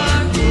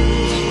 dark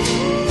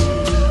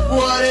moon.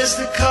 What is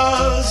the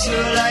cause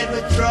your light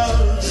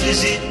withdraws?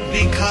 Is it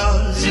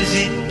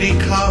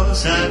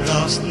because I've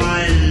lost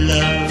my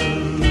love?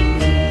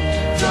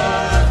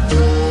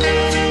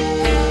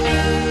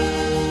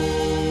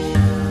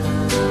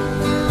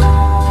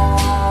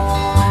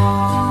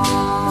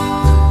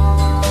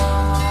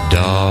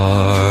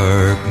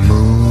 Dark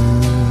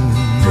moon,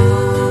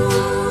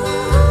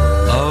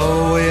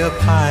 away up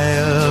high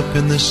up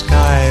in the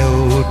sky.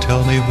 Oh,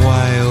 tell me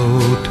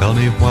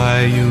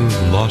why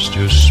you've lost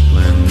your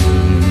splendor.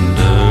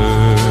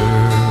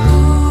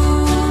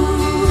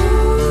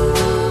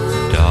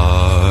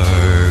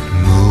 Dark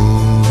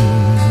moon,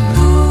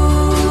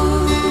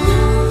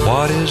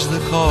 what is the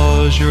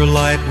cause your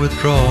light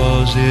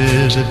withdraws?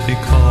 Is it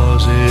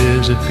because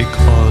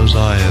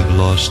I have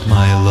lost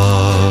my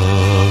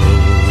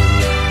love?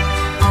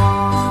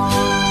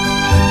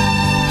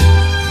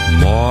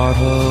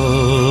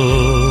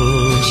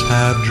 Mortals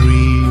have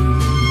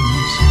dreams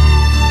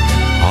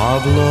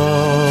of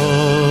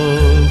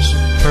love's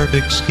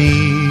perfect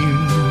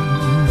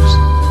schemes,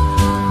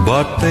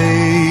 but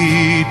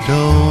they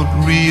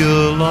don't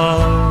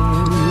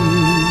realize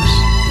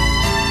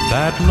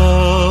that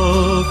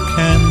love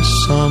can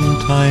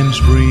sometimes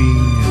bring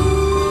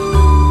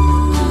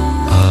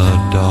a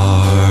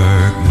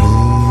dark moon.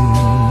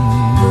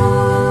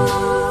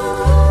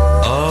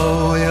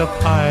 Oh, up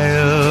high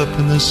up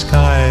in the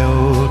sky.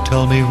 Oh,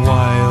 tell me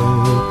why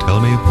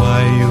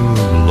you've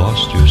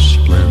lost your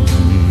splendor.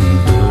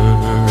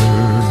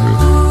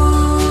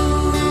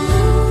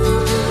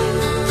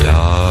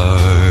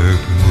 Dark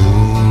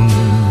moon,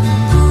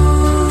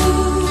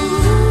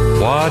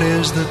 what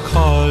is the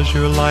cause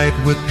your light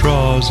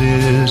withdraws?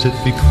 Is it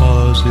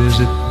because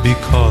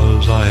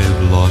I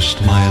have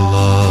lost my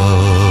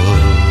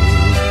love?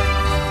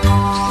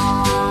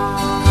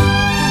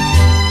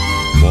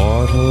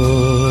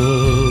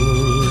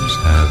 Mortals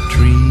have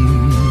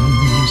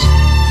dreams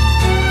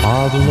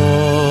of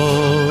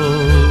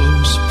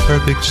love's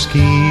perfect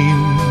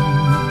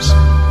schemes,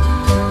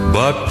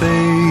 but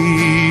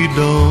they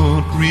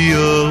don't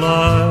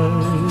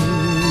realize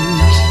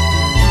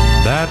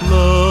that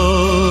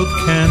love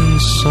can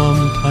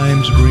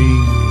sometimes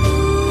bring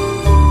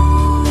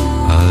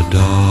a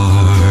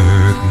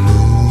dark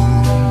moon.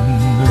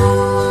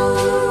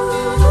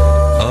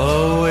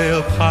 Oh, way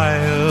up high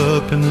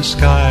up in the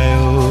sky.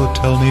 Oh,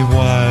 tell me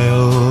why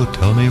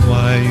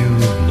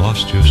you've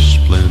lost your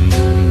splendor.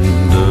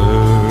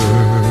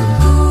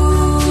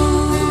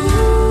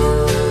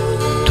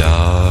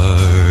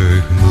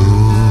 Dark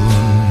moon,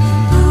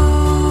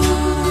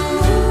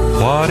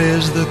 what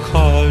is the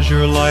cause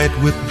your light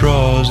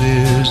withdraws?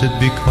 Is it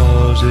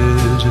because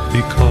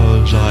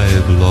I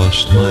have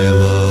lost my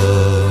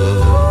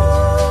love?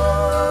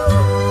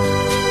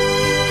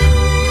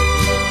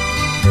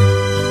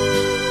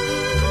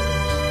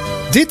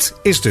 Dit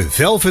is de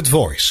Velvet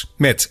Voice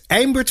met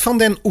Eimbert van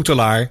den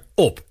Oetelaar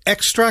op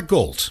Extra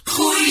Gold.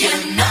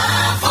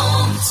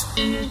 Goedenavond.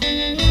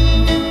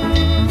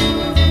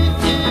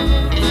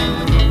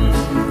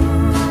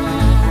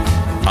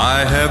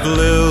 I have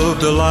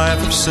lived a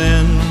life of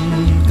sin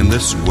in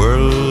this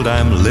world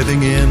I'm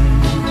living in.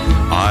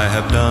 I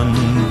have done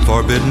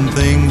forbidden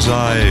things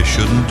I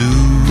shouldn't do.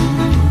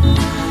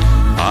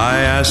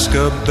 I asked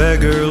a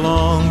beggar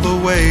along the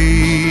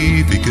way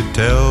if he could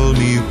tell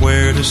me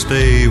where to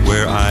stay,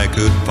 where I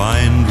could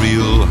find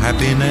real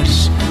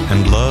happiness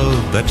and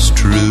love that's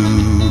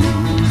true.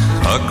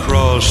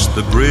 Across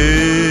the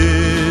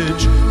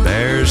bridge,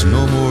 there's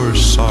no more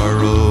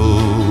sorrow.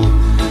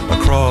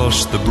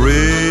 Across the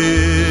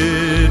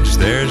bridge,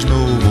 there's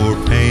no more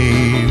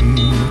pain.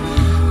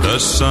 The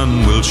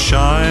sun will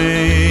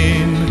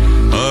shine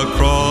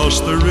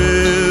across the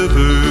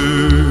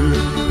river,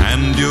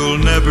 and you'll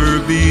never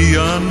be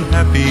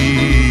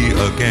unhappy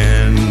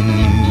again.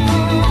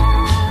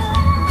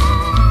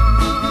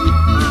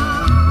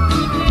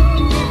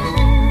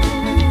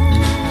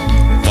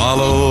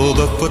 Follow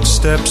the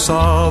footsteps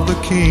of the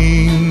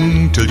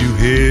King till you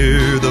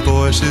hear the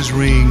voices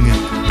ring.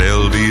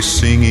 They'll be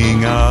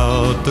singing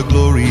out the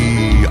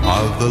glory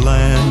of the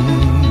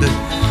land.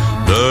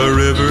 The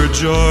river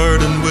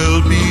Jordan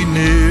will be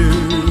near.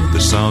 The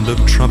sound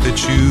of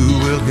trumpets you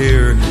will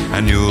hear,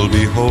 and you'll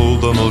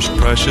behold the most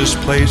precious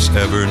place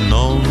ever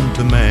known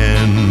to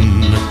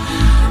man.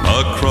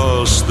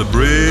 Across the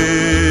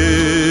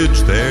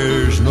bridge,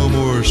 there's no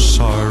more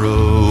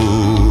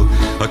sorrow.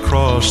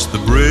 Across the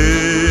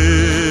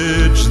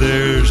bridge,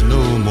 there's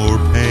no more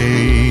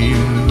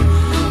pain.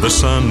 The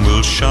sun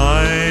will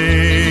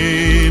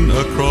shine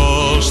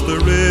across the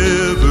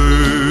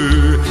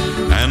river,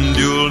 and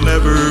you'll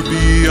never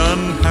be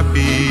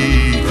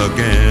unhappy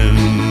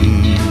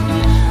again.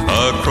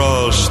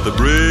 Across the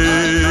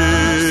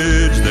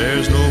bridge,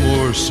 there's no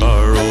more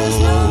sorrow.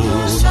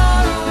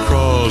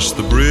 Across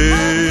the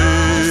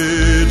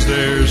bridge,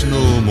 there's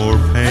no more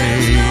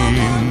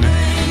pain.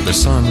 The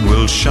sun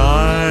will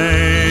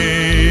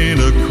shine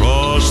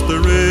across the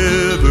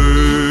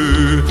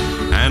river,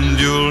 and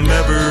you'll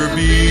never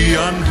be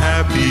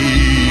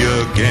unhappy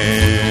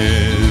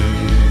again.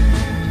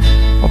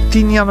 Op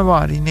 10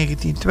 januari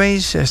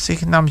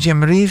 1962 nam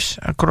Jim Reeves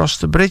Across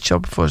the Bridge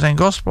op voor zijn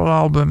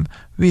gospelalbum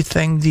We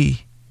Thank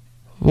Thee.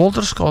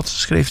 Walter Scott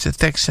schreef de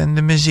tekst en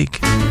de muziek.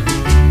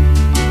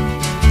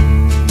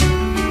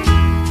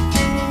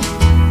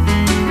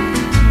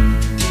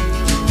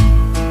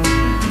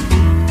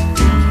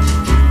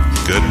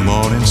 Good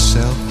morning,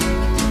 self.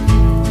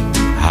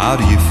 How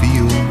do you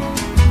feel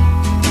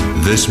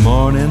this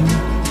morning?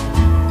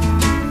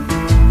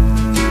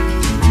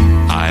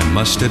 I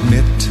must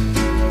admit,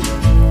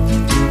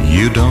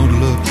 you don't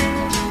look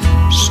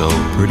so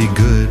pretty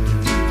good.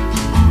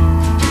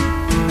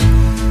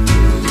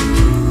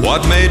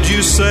 What made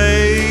you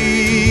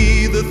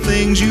say the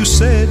things you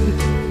said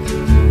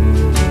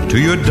to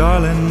your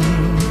darling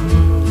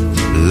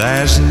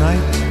last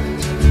night?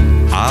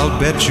 I'll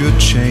bet you'd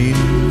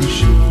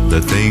change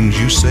the things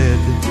you said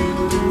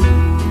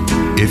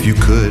if you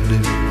could.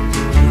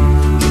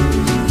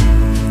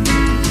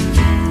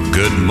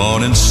 Good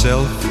morning,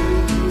 self.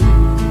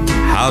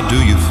 How do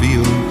you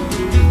feel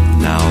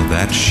now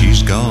that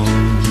she's gone?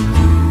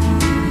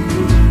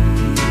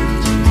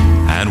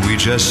 And we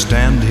just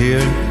stand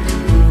here,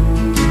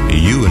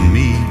 you and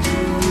me,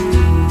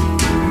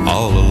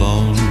 all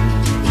alone,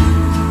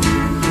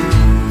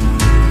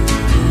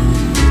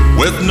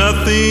 with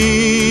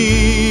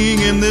nothing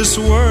in this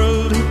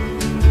world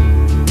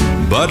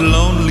but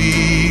loneliness.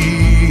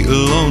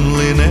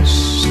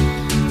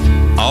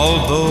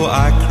 Although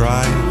I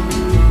cry,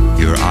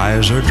 your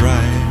eyes are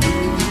dry.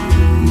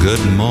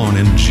 Good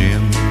morning,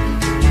 Jim.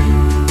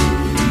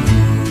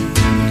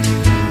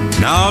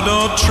 Now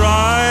don't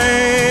try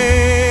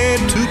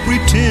to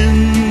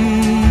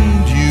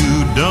pretend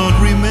you don't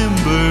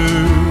remember.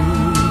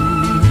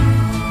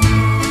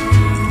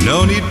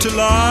 No need to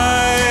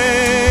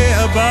lie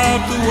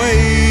about the way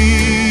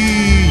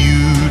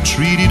you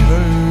treated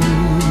her.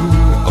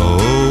 Oh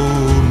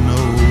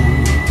no,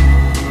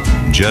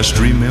 just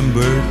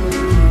remember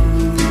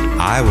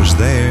I was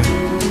there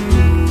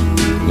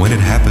when it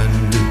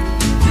happened,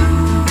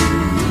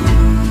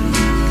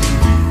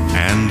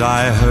 and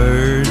I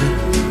heard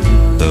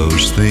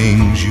those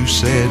things you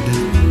said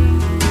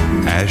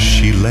as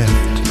she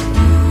left.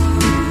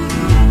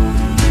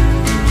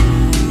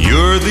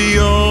 You're the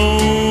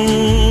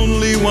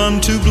only one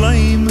to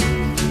blame,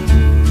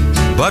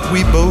 but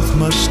we both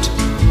must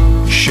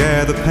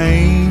share the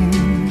pain.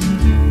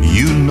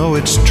 You know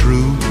it's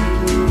true.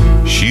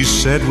 She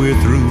said we're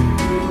through.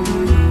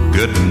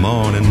 Good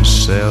morning,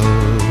 self.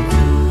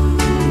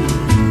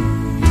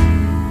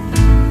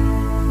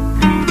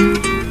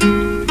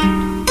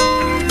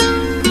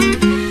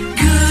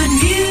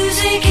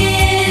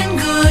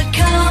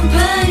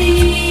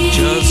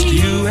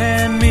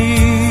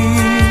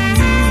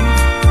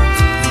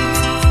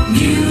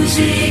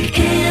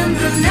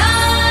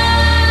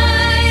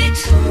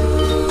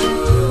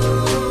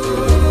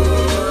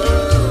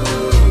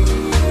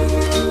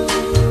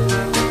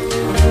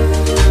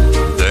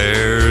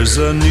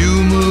 a new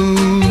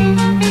moon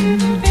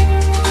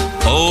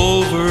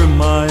over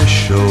my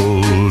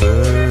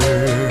shoulder,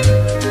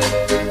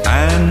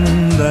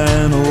 and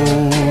an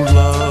old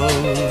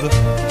love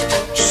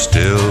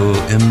still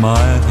in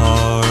my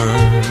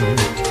heart.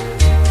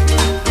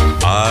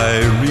 I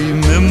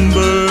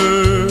remember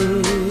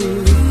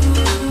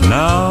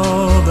now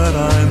that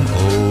I'm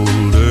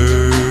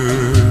older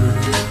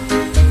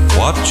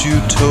what you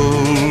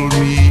told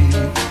me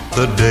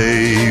the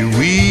day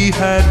we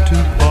had to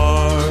part.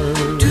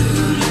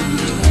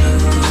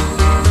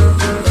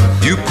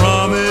 You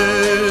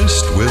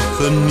promised with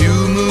the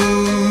new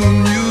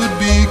moon you'd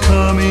be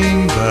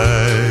coming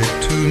back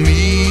to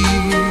me.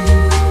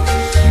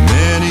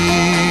 Many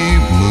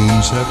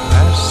moons have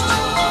passed,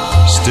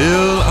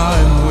 still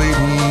I'm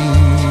waiting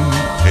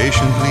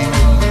patiently.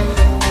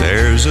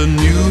 There's a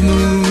new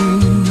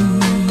moon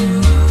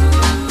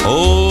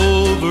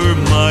over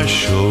my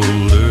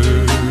shoulder,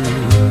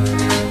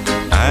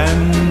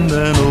 and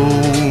an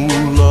old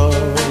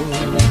love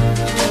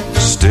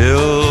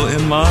still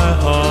in my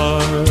heart.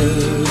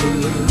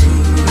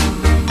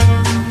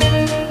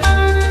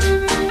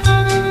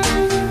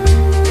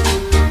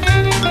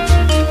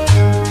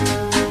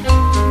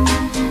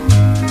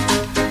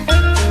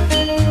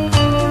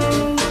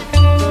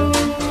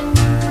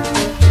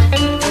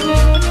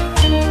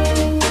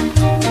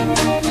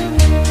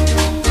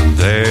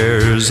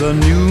 There's a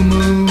new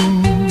moon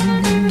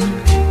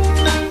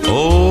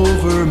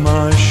over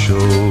my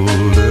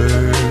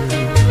shoulder,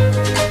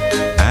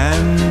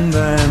 and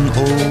an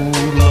old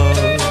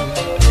love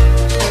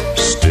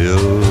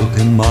still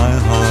in my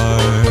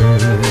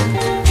heart.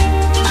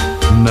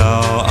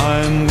 Now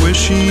I'm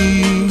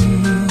wishing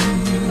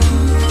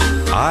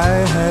I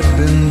had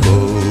been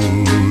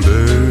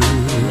bolder,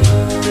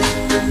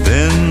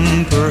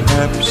 then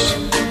perhaps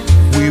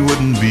we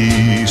wouldn't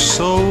be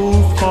so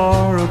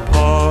far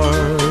apart.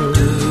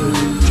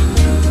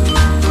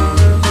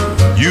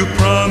 You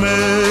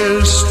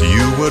promised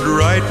you would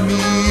write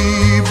me,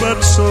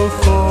 but so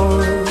far,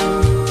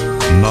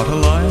 not a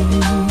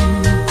line.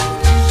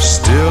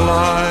 Still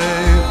I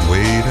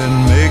wait and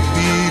make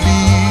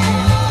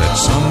believe that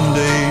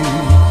someday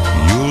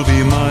you'll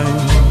be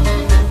mine.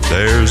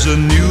 There's a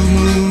new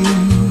moon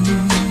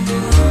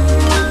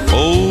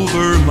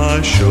over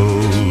my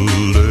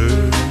shoulder,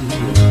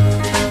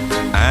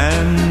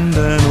 and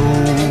an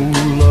old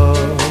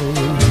love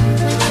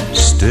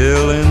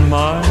still in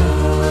my heart.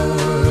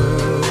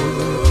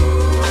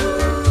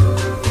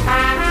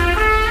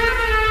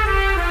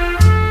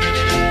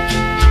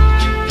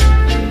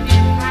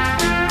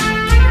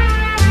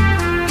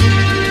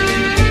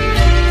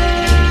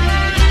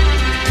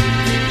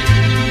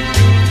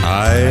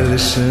 I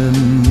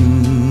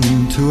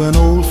listened to an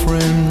old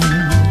friend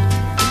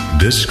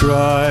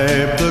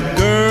describe the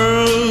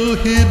girl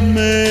he'd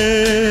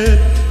met.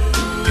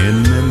 In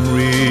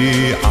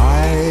memory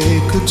I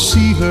could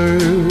see her,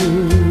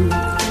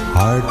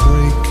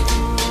 heartbreak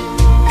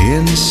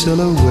in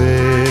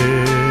silhouette.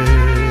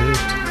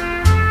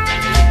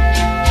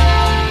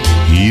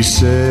 He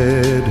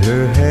said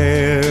her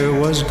hair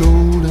was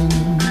golden,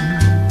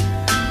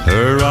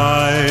 her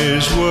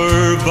eyes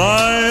were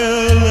violet.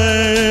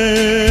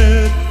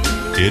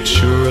 It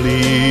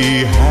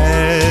surely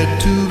had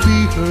to be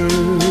her,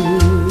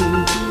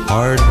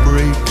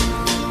 heartbreak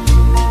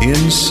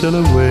in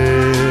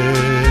silhouette.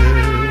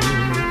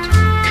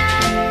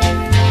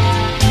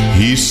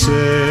 He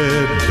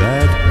said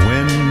that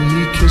when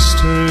he kissed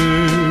her,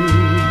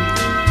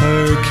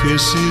 her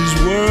kisses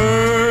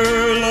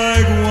were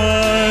like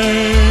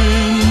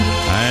wine.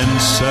 And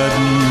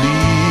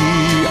suddenly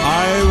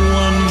I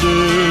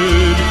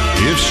wondered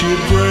if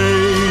she'd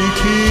break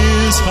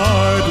his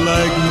heart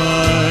like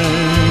mine.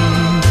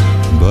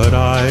 But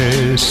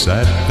I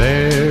sat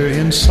there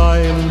in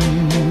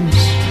silence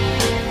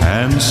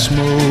and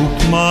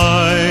smoked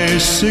my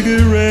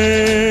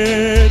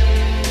cigarette.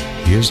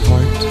 His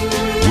heart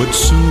would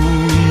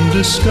soon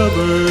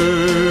discover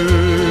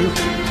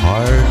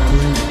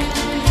heartbreak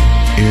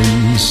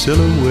in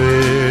silhouette.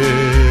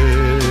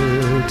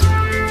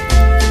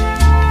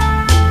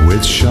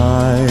 With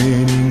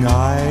shining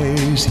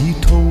eyes he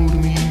told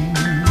me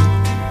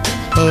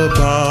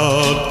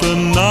about the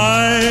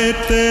night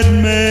they'd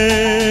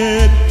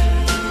met.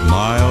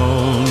 My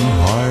own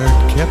heart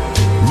kept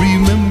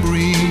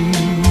remembering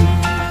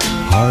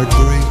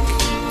heartbreak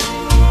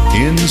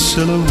in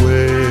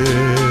silhouette.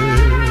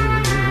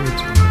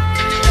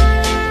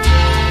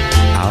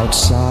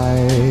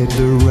 Outside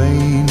the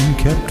rain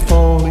kept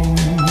falling,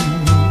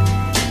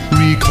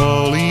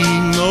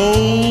 recalling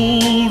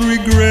old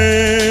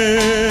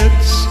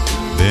regrets.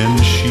 Then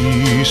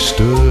she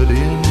stood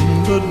in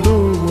the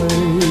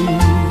doorway,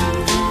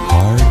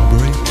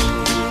 heartbreak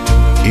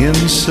in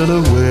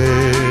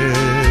silhouette.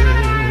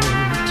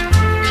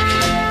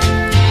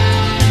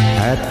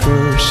 At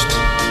first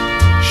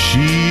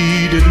she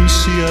didn't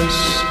see us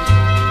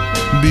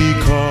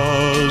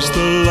because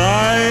the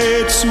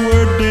lights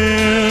were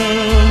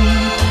dim.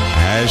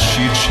 As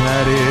she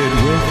chatted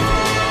with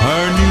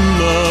her new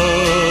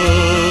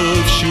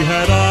love, she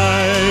had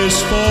eyes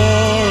for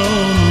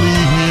only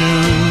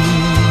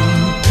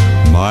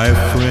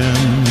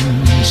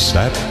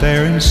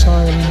there in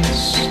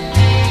silence,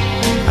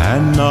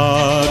 and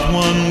not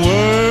one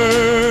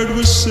word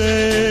was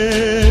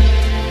said.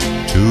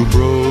 Two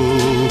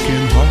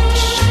broken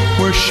hearts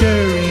were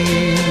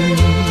sharing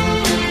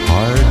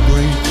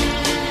heartbreak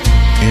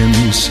in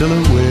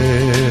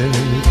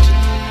silhouette,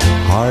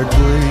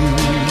 heartbreak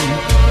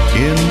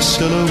in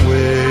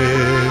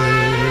silhouette.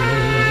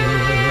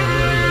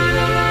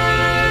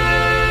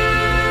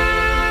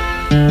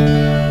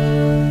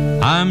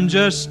 I'm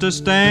just a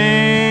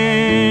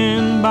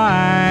stand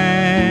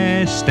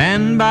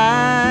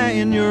by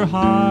in your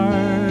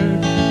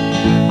heart.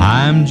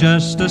 I'm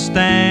just a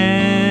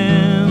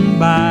stand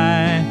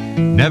by,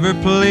 never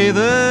play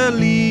the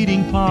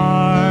leading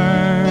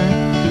part.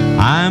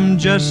 I'm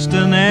just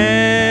an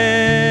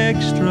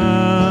extra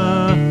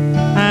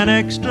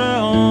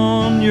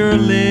on your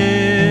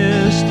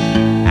list.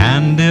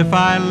 And if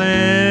I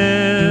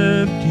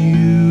left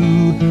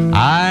you,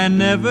 I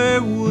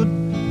never would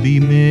be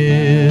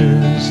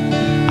missed.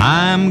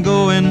 I'm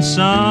going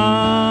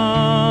somewhere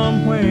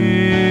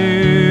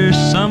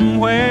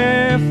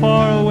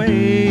far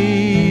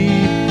away,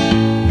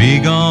 be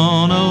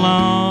gone a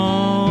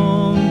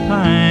long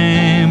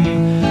time,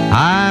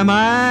 I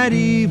might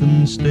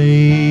even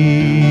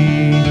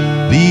stay.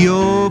 The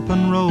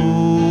open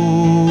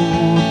road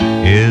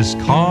is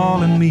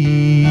calling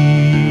me,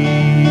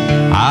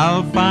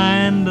 I'll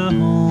find a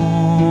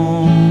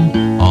home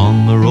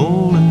on the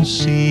rolling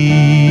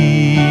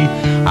sea.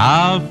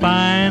 I'll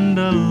find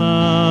a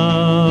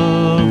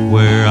love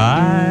where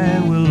I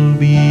will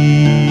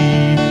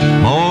be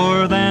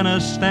more than a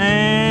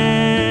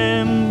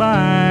stand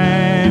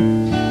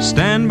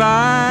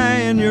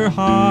by in your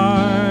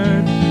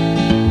heart.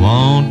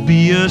 Won't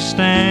be a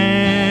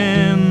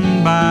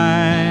stand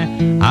by,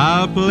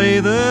 I'll play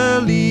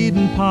the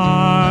leading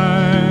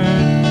part.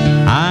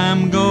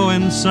 I'm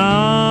going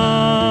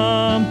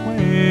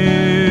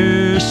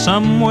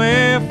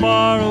somewhere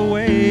far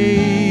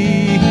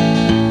away,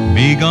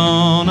 be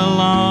gone a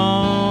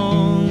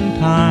long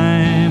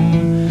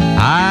time,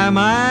 I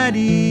might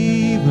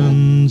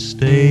even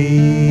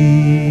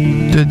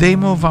stay. De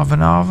demo van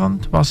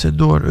vanavond was het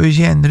door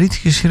Eugène Riet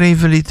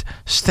geschreven lied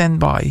Stand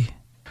By.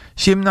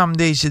 Jim nam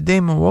deze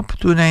demo op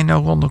toen hij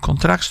nog onder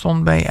contract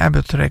stond bij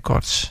Abbott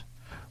Records.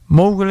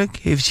 Mogelijk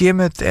heeft Jim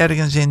het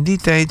ergens in die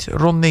tijd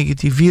rond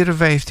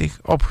 1954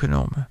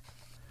 opgenomen.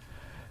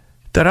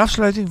 Ter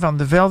afsluiting van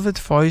The Velvet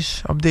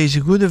Voice op deze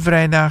Goede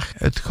Vrijdag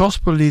het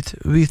gospellied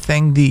We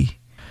Thank Thee.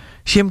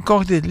 Jim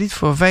kocht dit lied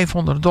voor $500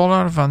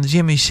 van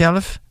Jimmy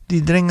zelf,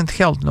 die dringend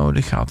geld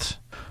nodig had.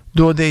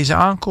 Door deze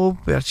aankoop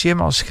werd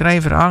Jim als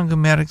schrijver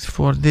aangemerkt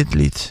voor dit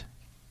lied.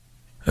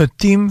 Het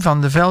team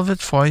van The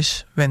Velvet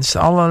Voice wenst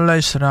alle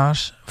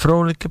luisteraars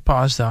vrolijke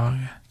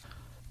paasdagen.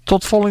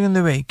 Tot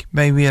volgende week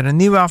bij weer een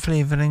nieuwe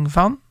aflevering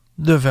van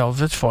The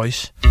Velvet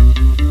Voice.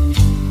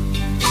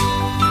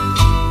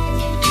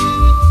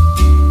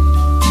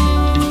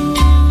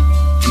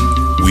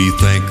 We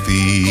thank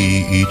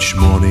thee each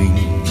morning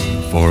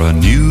for a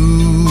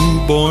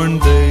newborn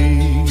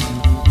day,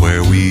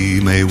 where we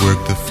may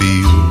work the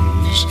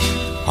fields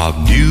of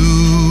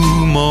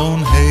new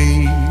mown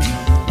hay.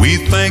 We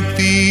thank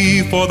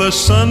thee for the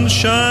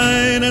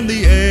sunshine and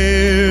the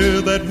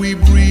air that we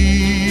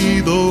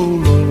breathe,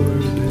 O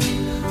Lord.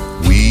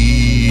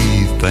 We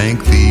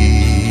thank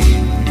thee.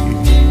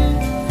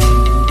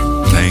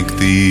 Thank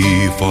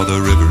thee for the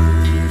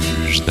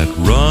rivers that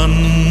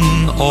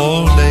run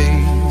all day.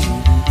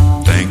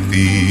 Thank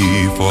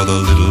thee for the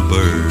little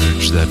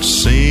birds that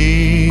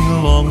sing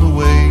along the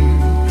way.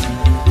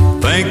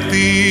 Thank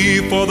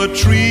thee for the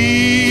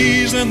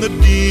trees and the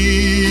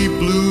deep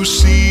blue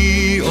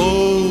sea,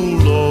 O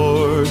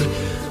Lord.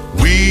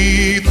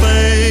 We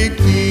thank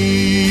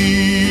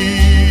thee.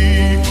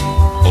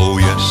 Oh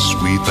yes,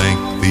 we thank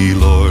thee,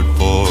 Lord,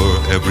 for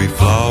every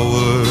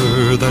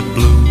flower that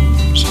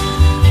blooms,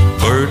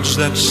 birds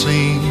that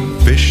sing,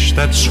 fish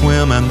that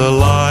swim, and the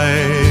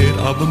light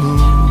of the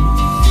moon.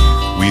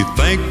 We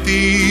thank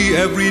thee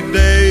every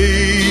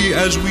day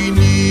as we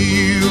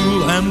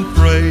kneel and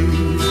pray,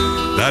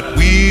 that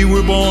we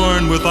were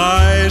born with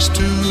eyes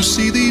to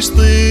see these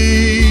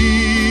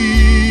things.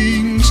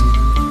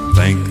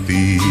 Thank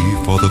thee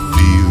for the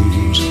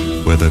fields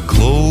where the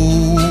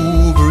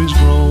clover is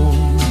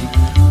grown.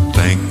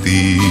 Thank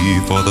thee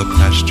for the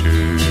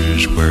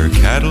pastures where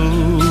cattle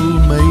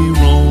may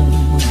roam.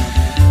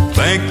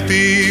 Thank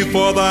thee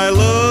for thy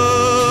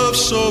love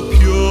so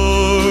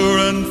pure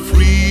and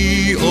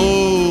free,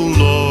 O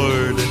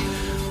Lord.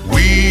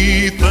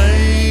 We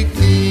thank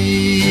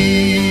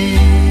thee.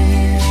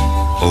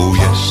 Oh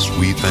yes,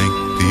 we thank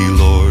thee,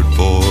 Lord,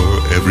 for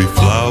every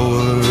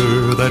flower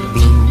that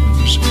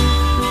blooms,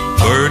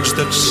 birds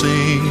that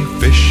sing,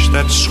 fish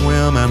that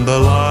swim, and the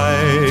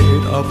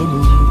light of the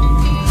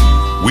moon.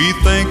 We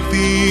thank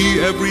thee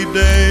every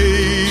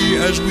day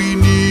as we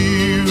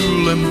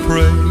kneel and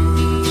pray,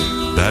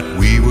 that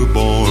we were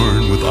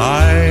born with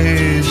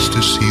eyes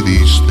to see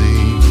these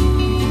things.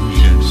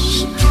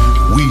 Yes,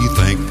 we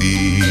thank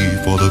thee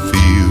for the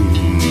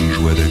fields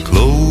where the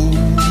clover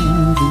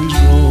is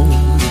grown.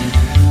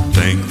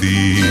 Thank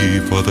thee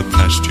for for the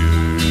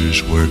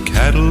pastures where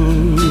cattle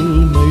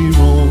may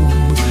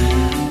roam.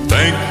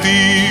 Thank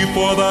thee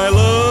for thy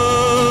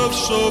love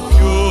so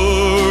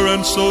pure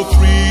and so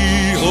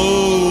free,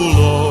 O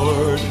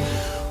Lord.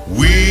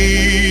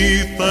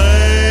 We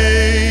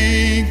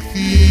thank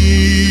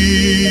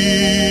thee.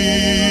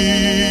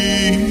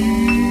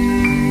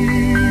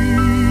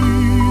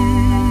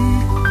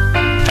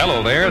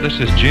 Hello there, this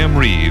is Jim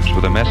Reeves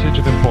with a message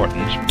of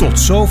importance. Tot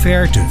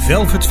zover de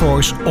Velvet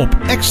Voice op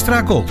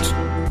Extra Gold.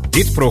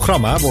 Dit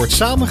programma wordt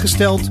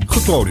samengesteld,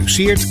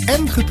 geproduceerd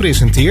en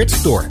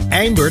gepresenteerd door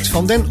Eimbert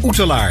van den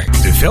Oetelaar.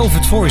 De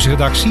Velvet Voice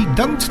redactie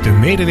dankt de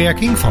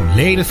medewerking van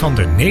leden van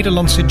de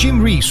Nederlandse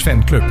Jim Reeves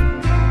fanclub.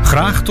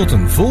 Graag tot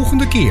een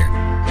volgende keer.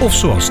 Of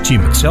zoals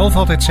Jim het zelf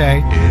altijd zei: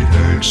 It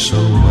hurts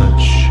so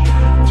much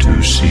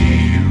to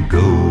see you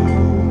go.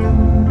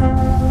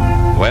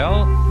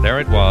 Well, there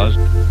it was.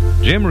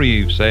 Jim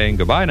Reeves saying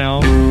goodbye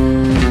now.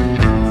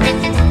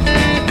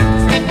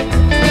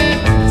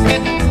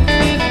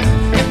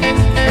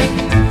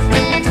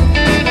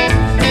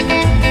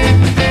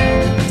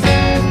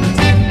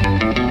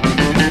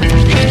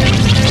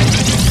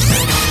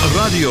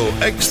 Radio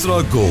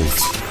Extra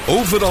Gold.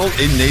 Overal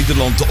in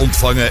Nederland te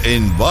ontvangen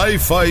in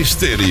wifi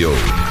stereo.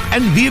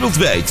 En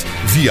wereldwijd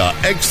via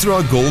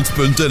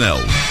extragold.nl.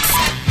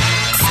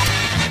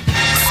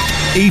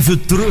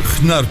 Even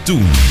terug naar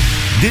toen.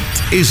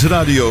 Dit is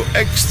Radio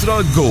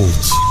Extra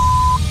Gold.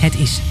 Het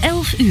is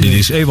 11 uur. Dit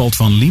is Ewald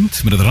van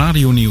Liemt met het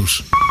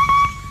radionieuws.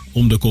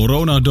 Om de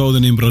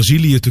coronadoden in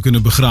Brazilië te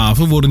kunnen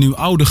begraven worden nu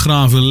oude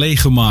graven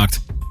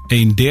leeggemaakt.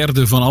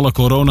 1/3 van alle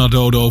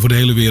coronadoden over de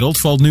hele wereld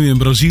valt nu in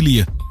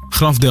Brazilië.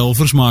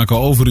 Grafdelvers maken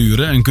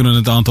overuren en kunnen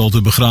het aantal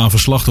te begraven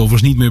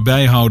slachtoffers niet meer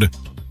bijhouden.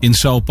 In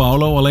São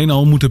Paulo alleen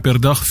al moeten per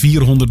dag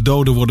 400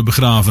 doden worden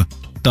begraven.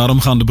 Daarom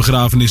gaan de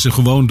begrafenissen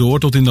gewoon door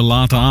tot in de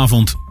late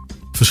avond.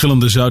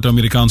 Verschillende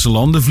Zuid-Amerikaanse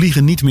landen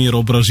vliegen niet meer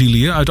op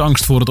Brazilië uit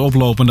angst voor het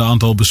oplopende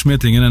aantal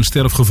besmettingen en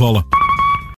sterfgevallen.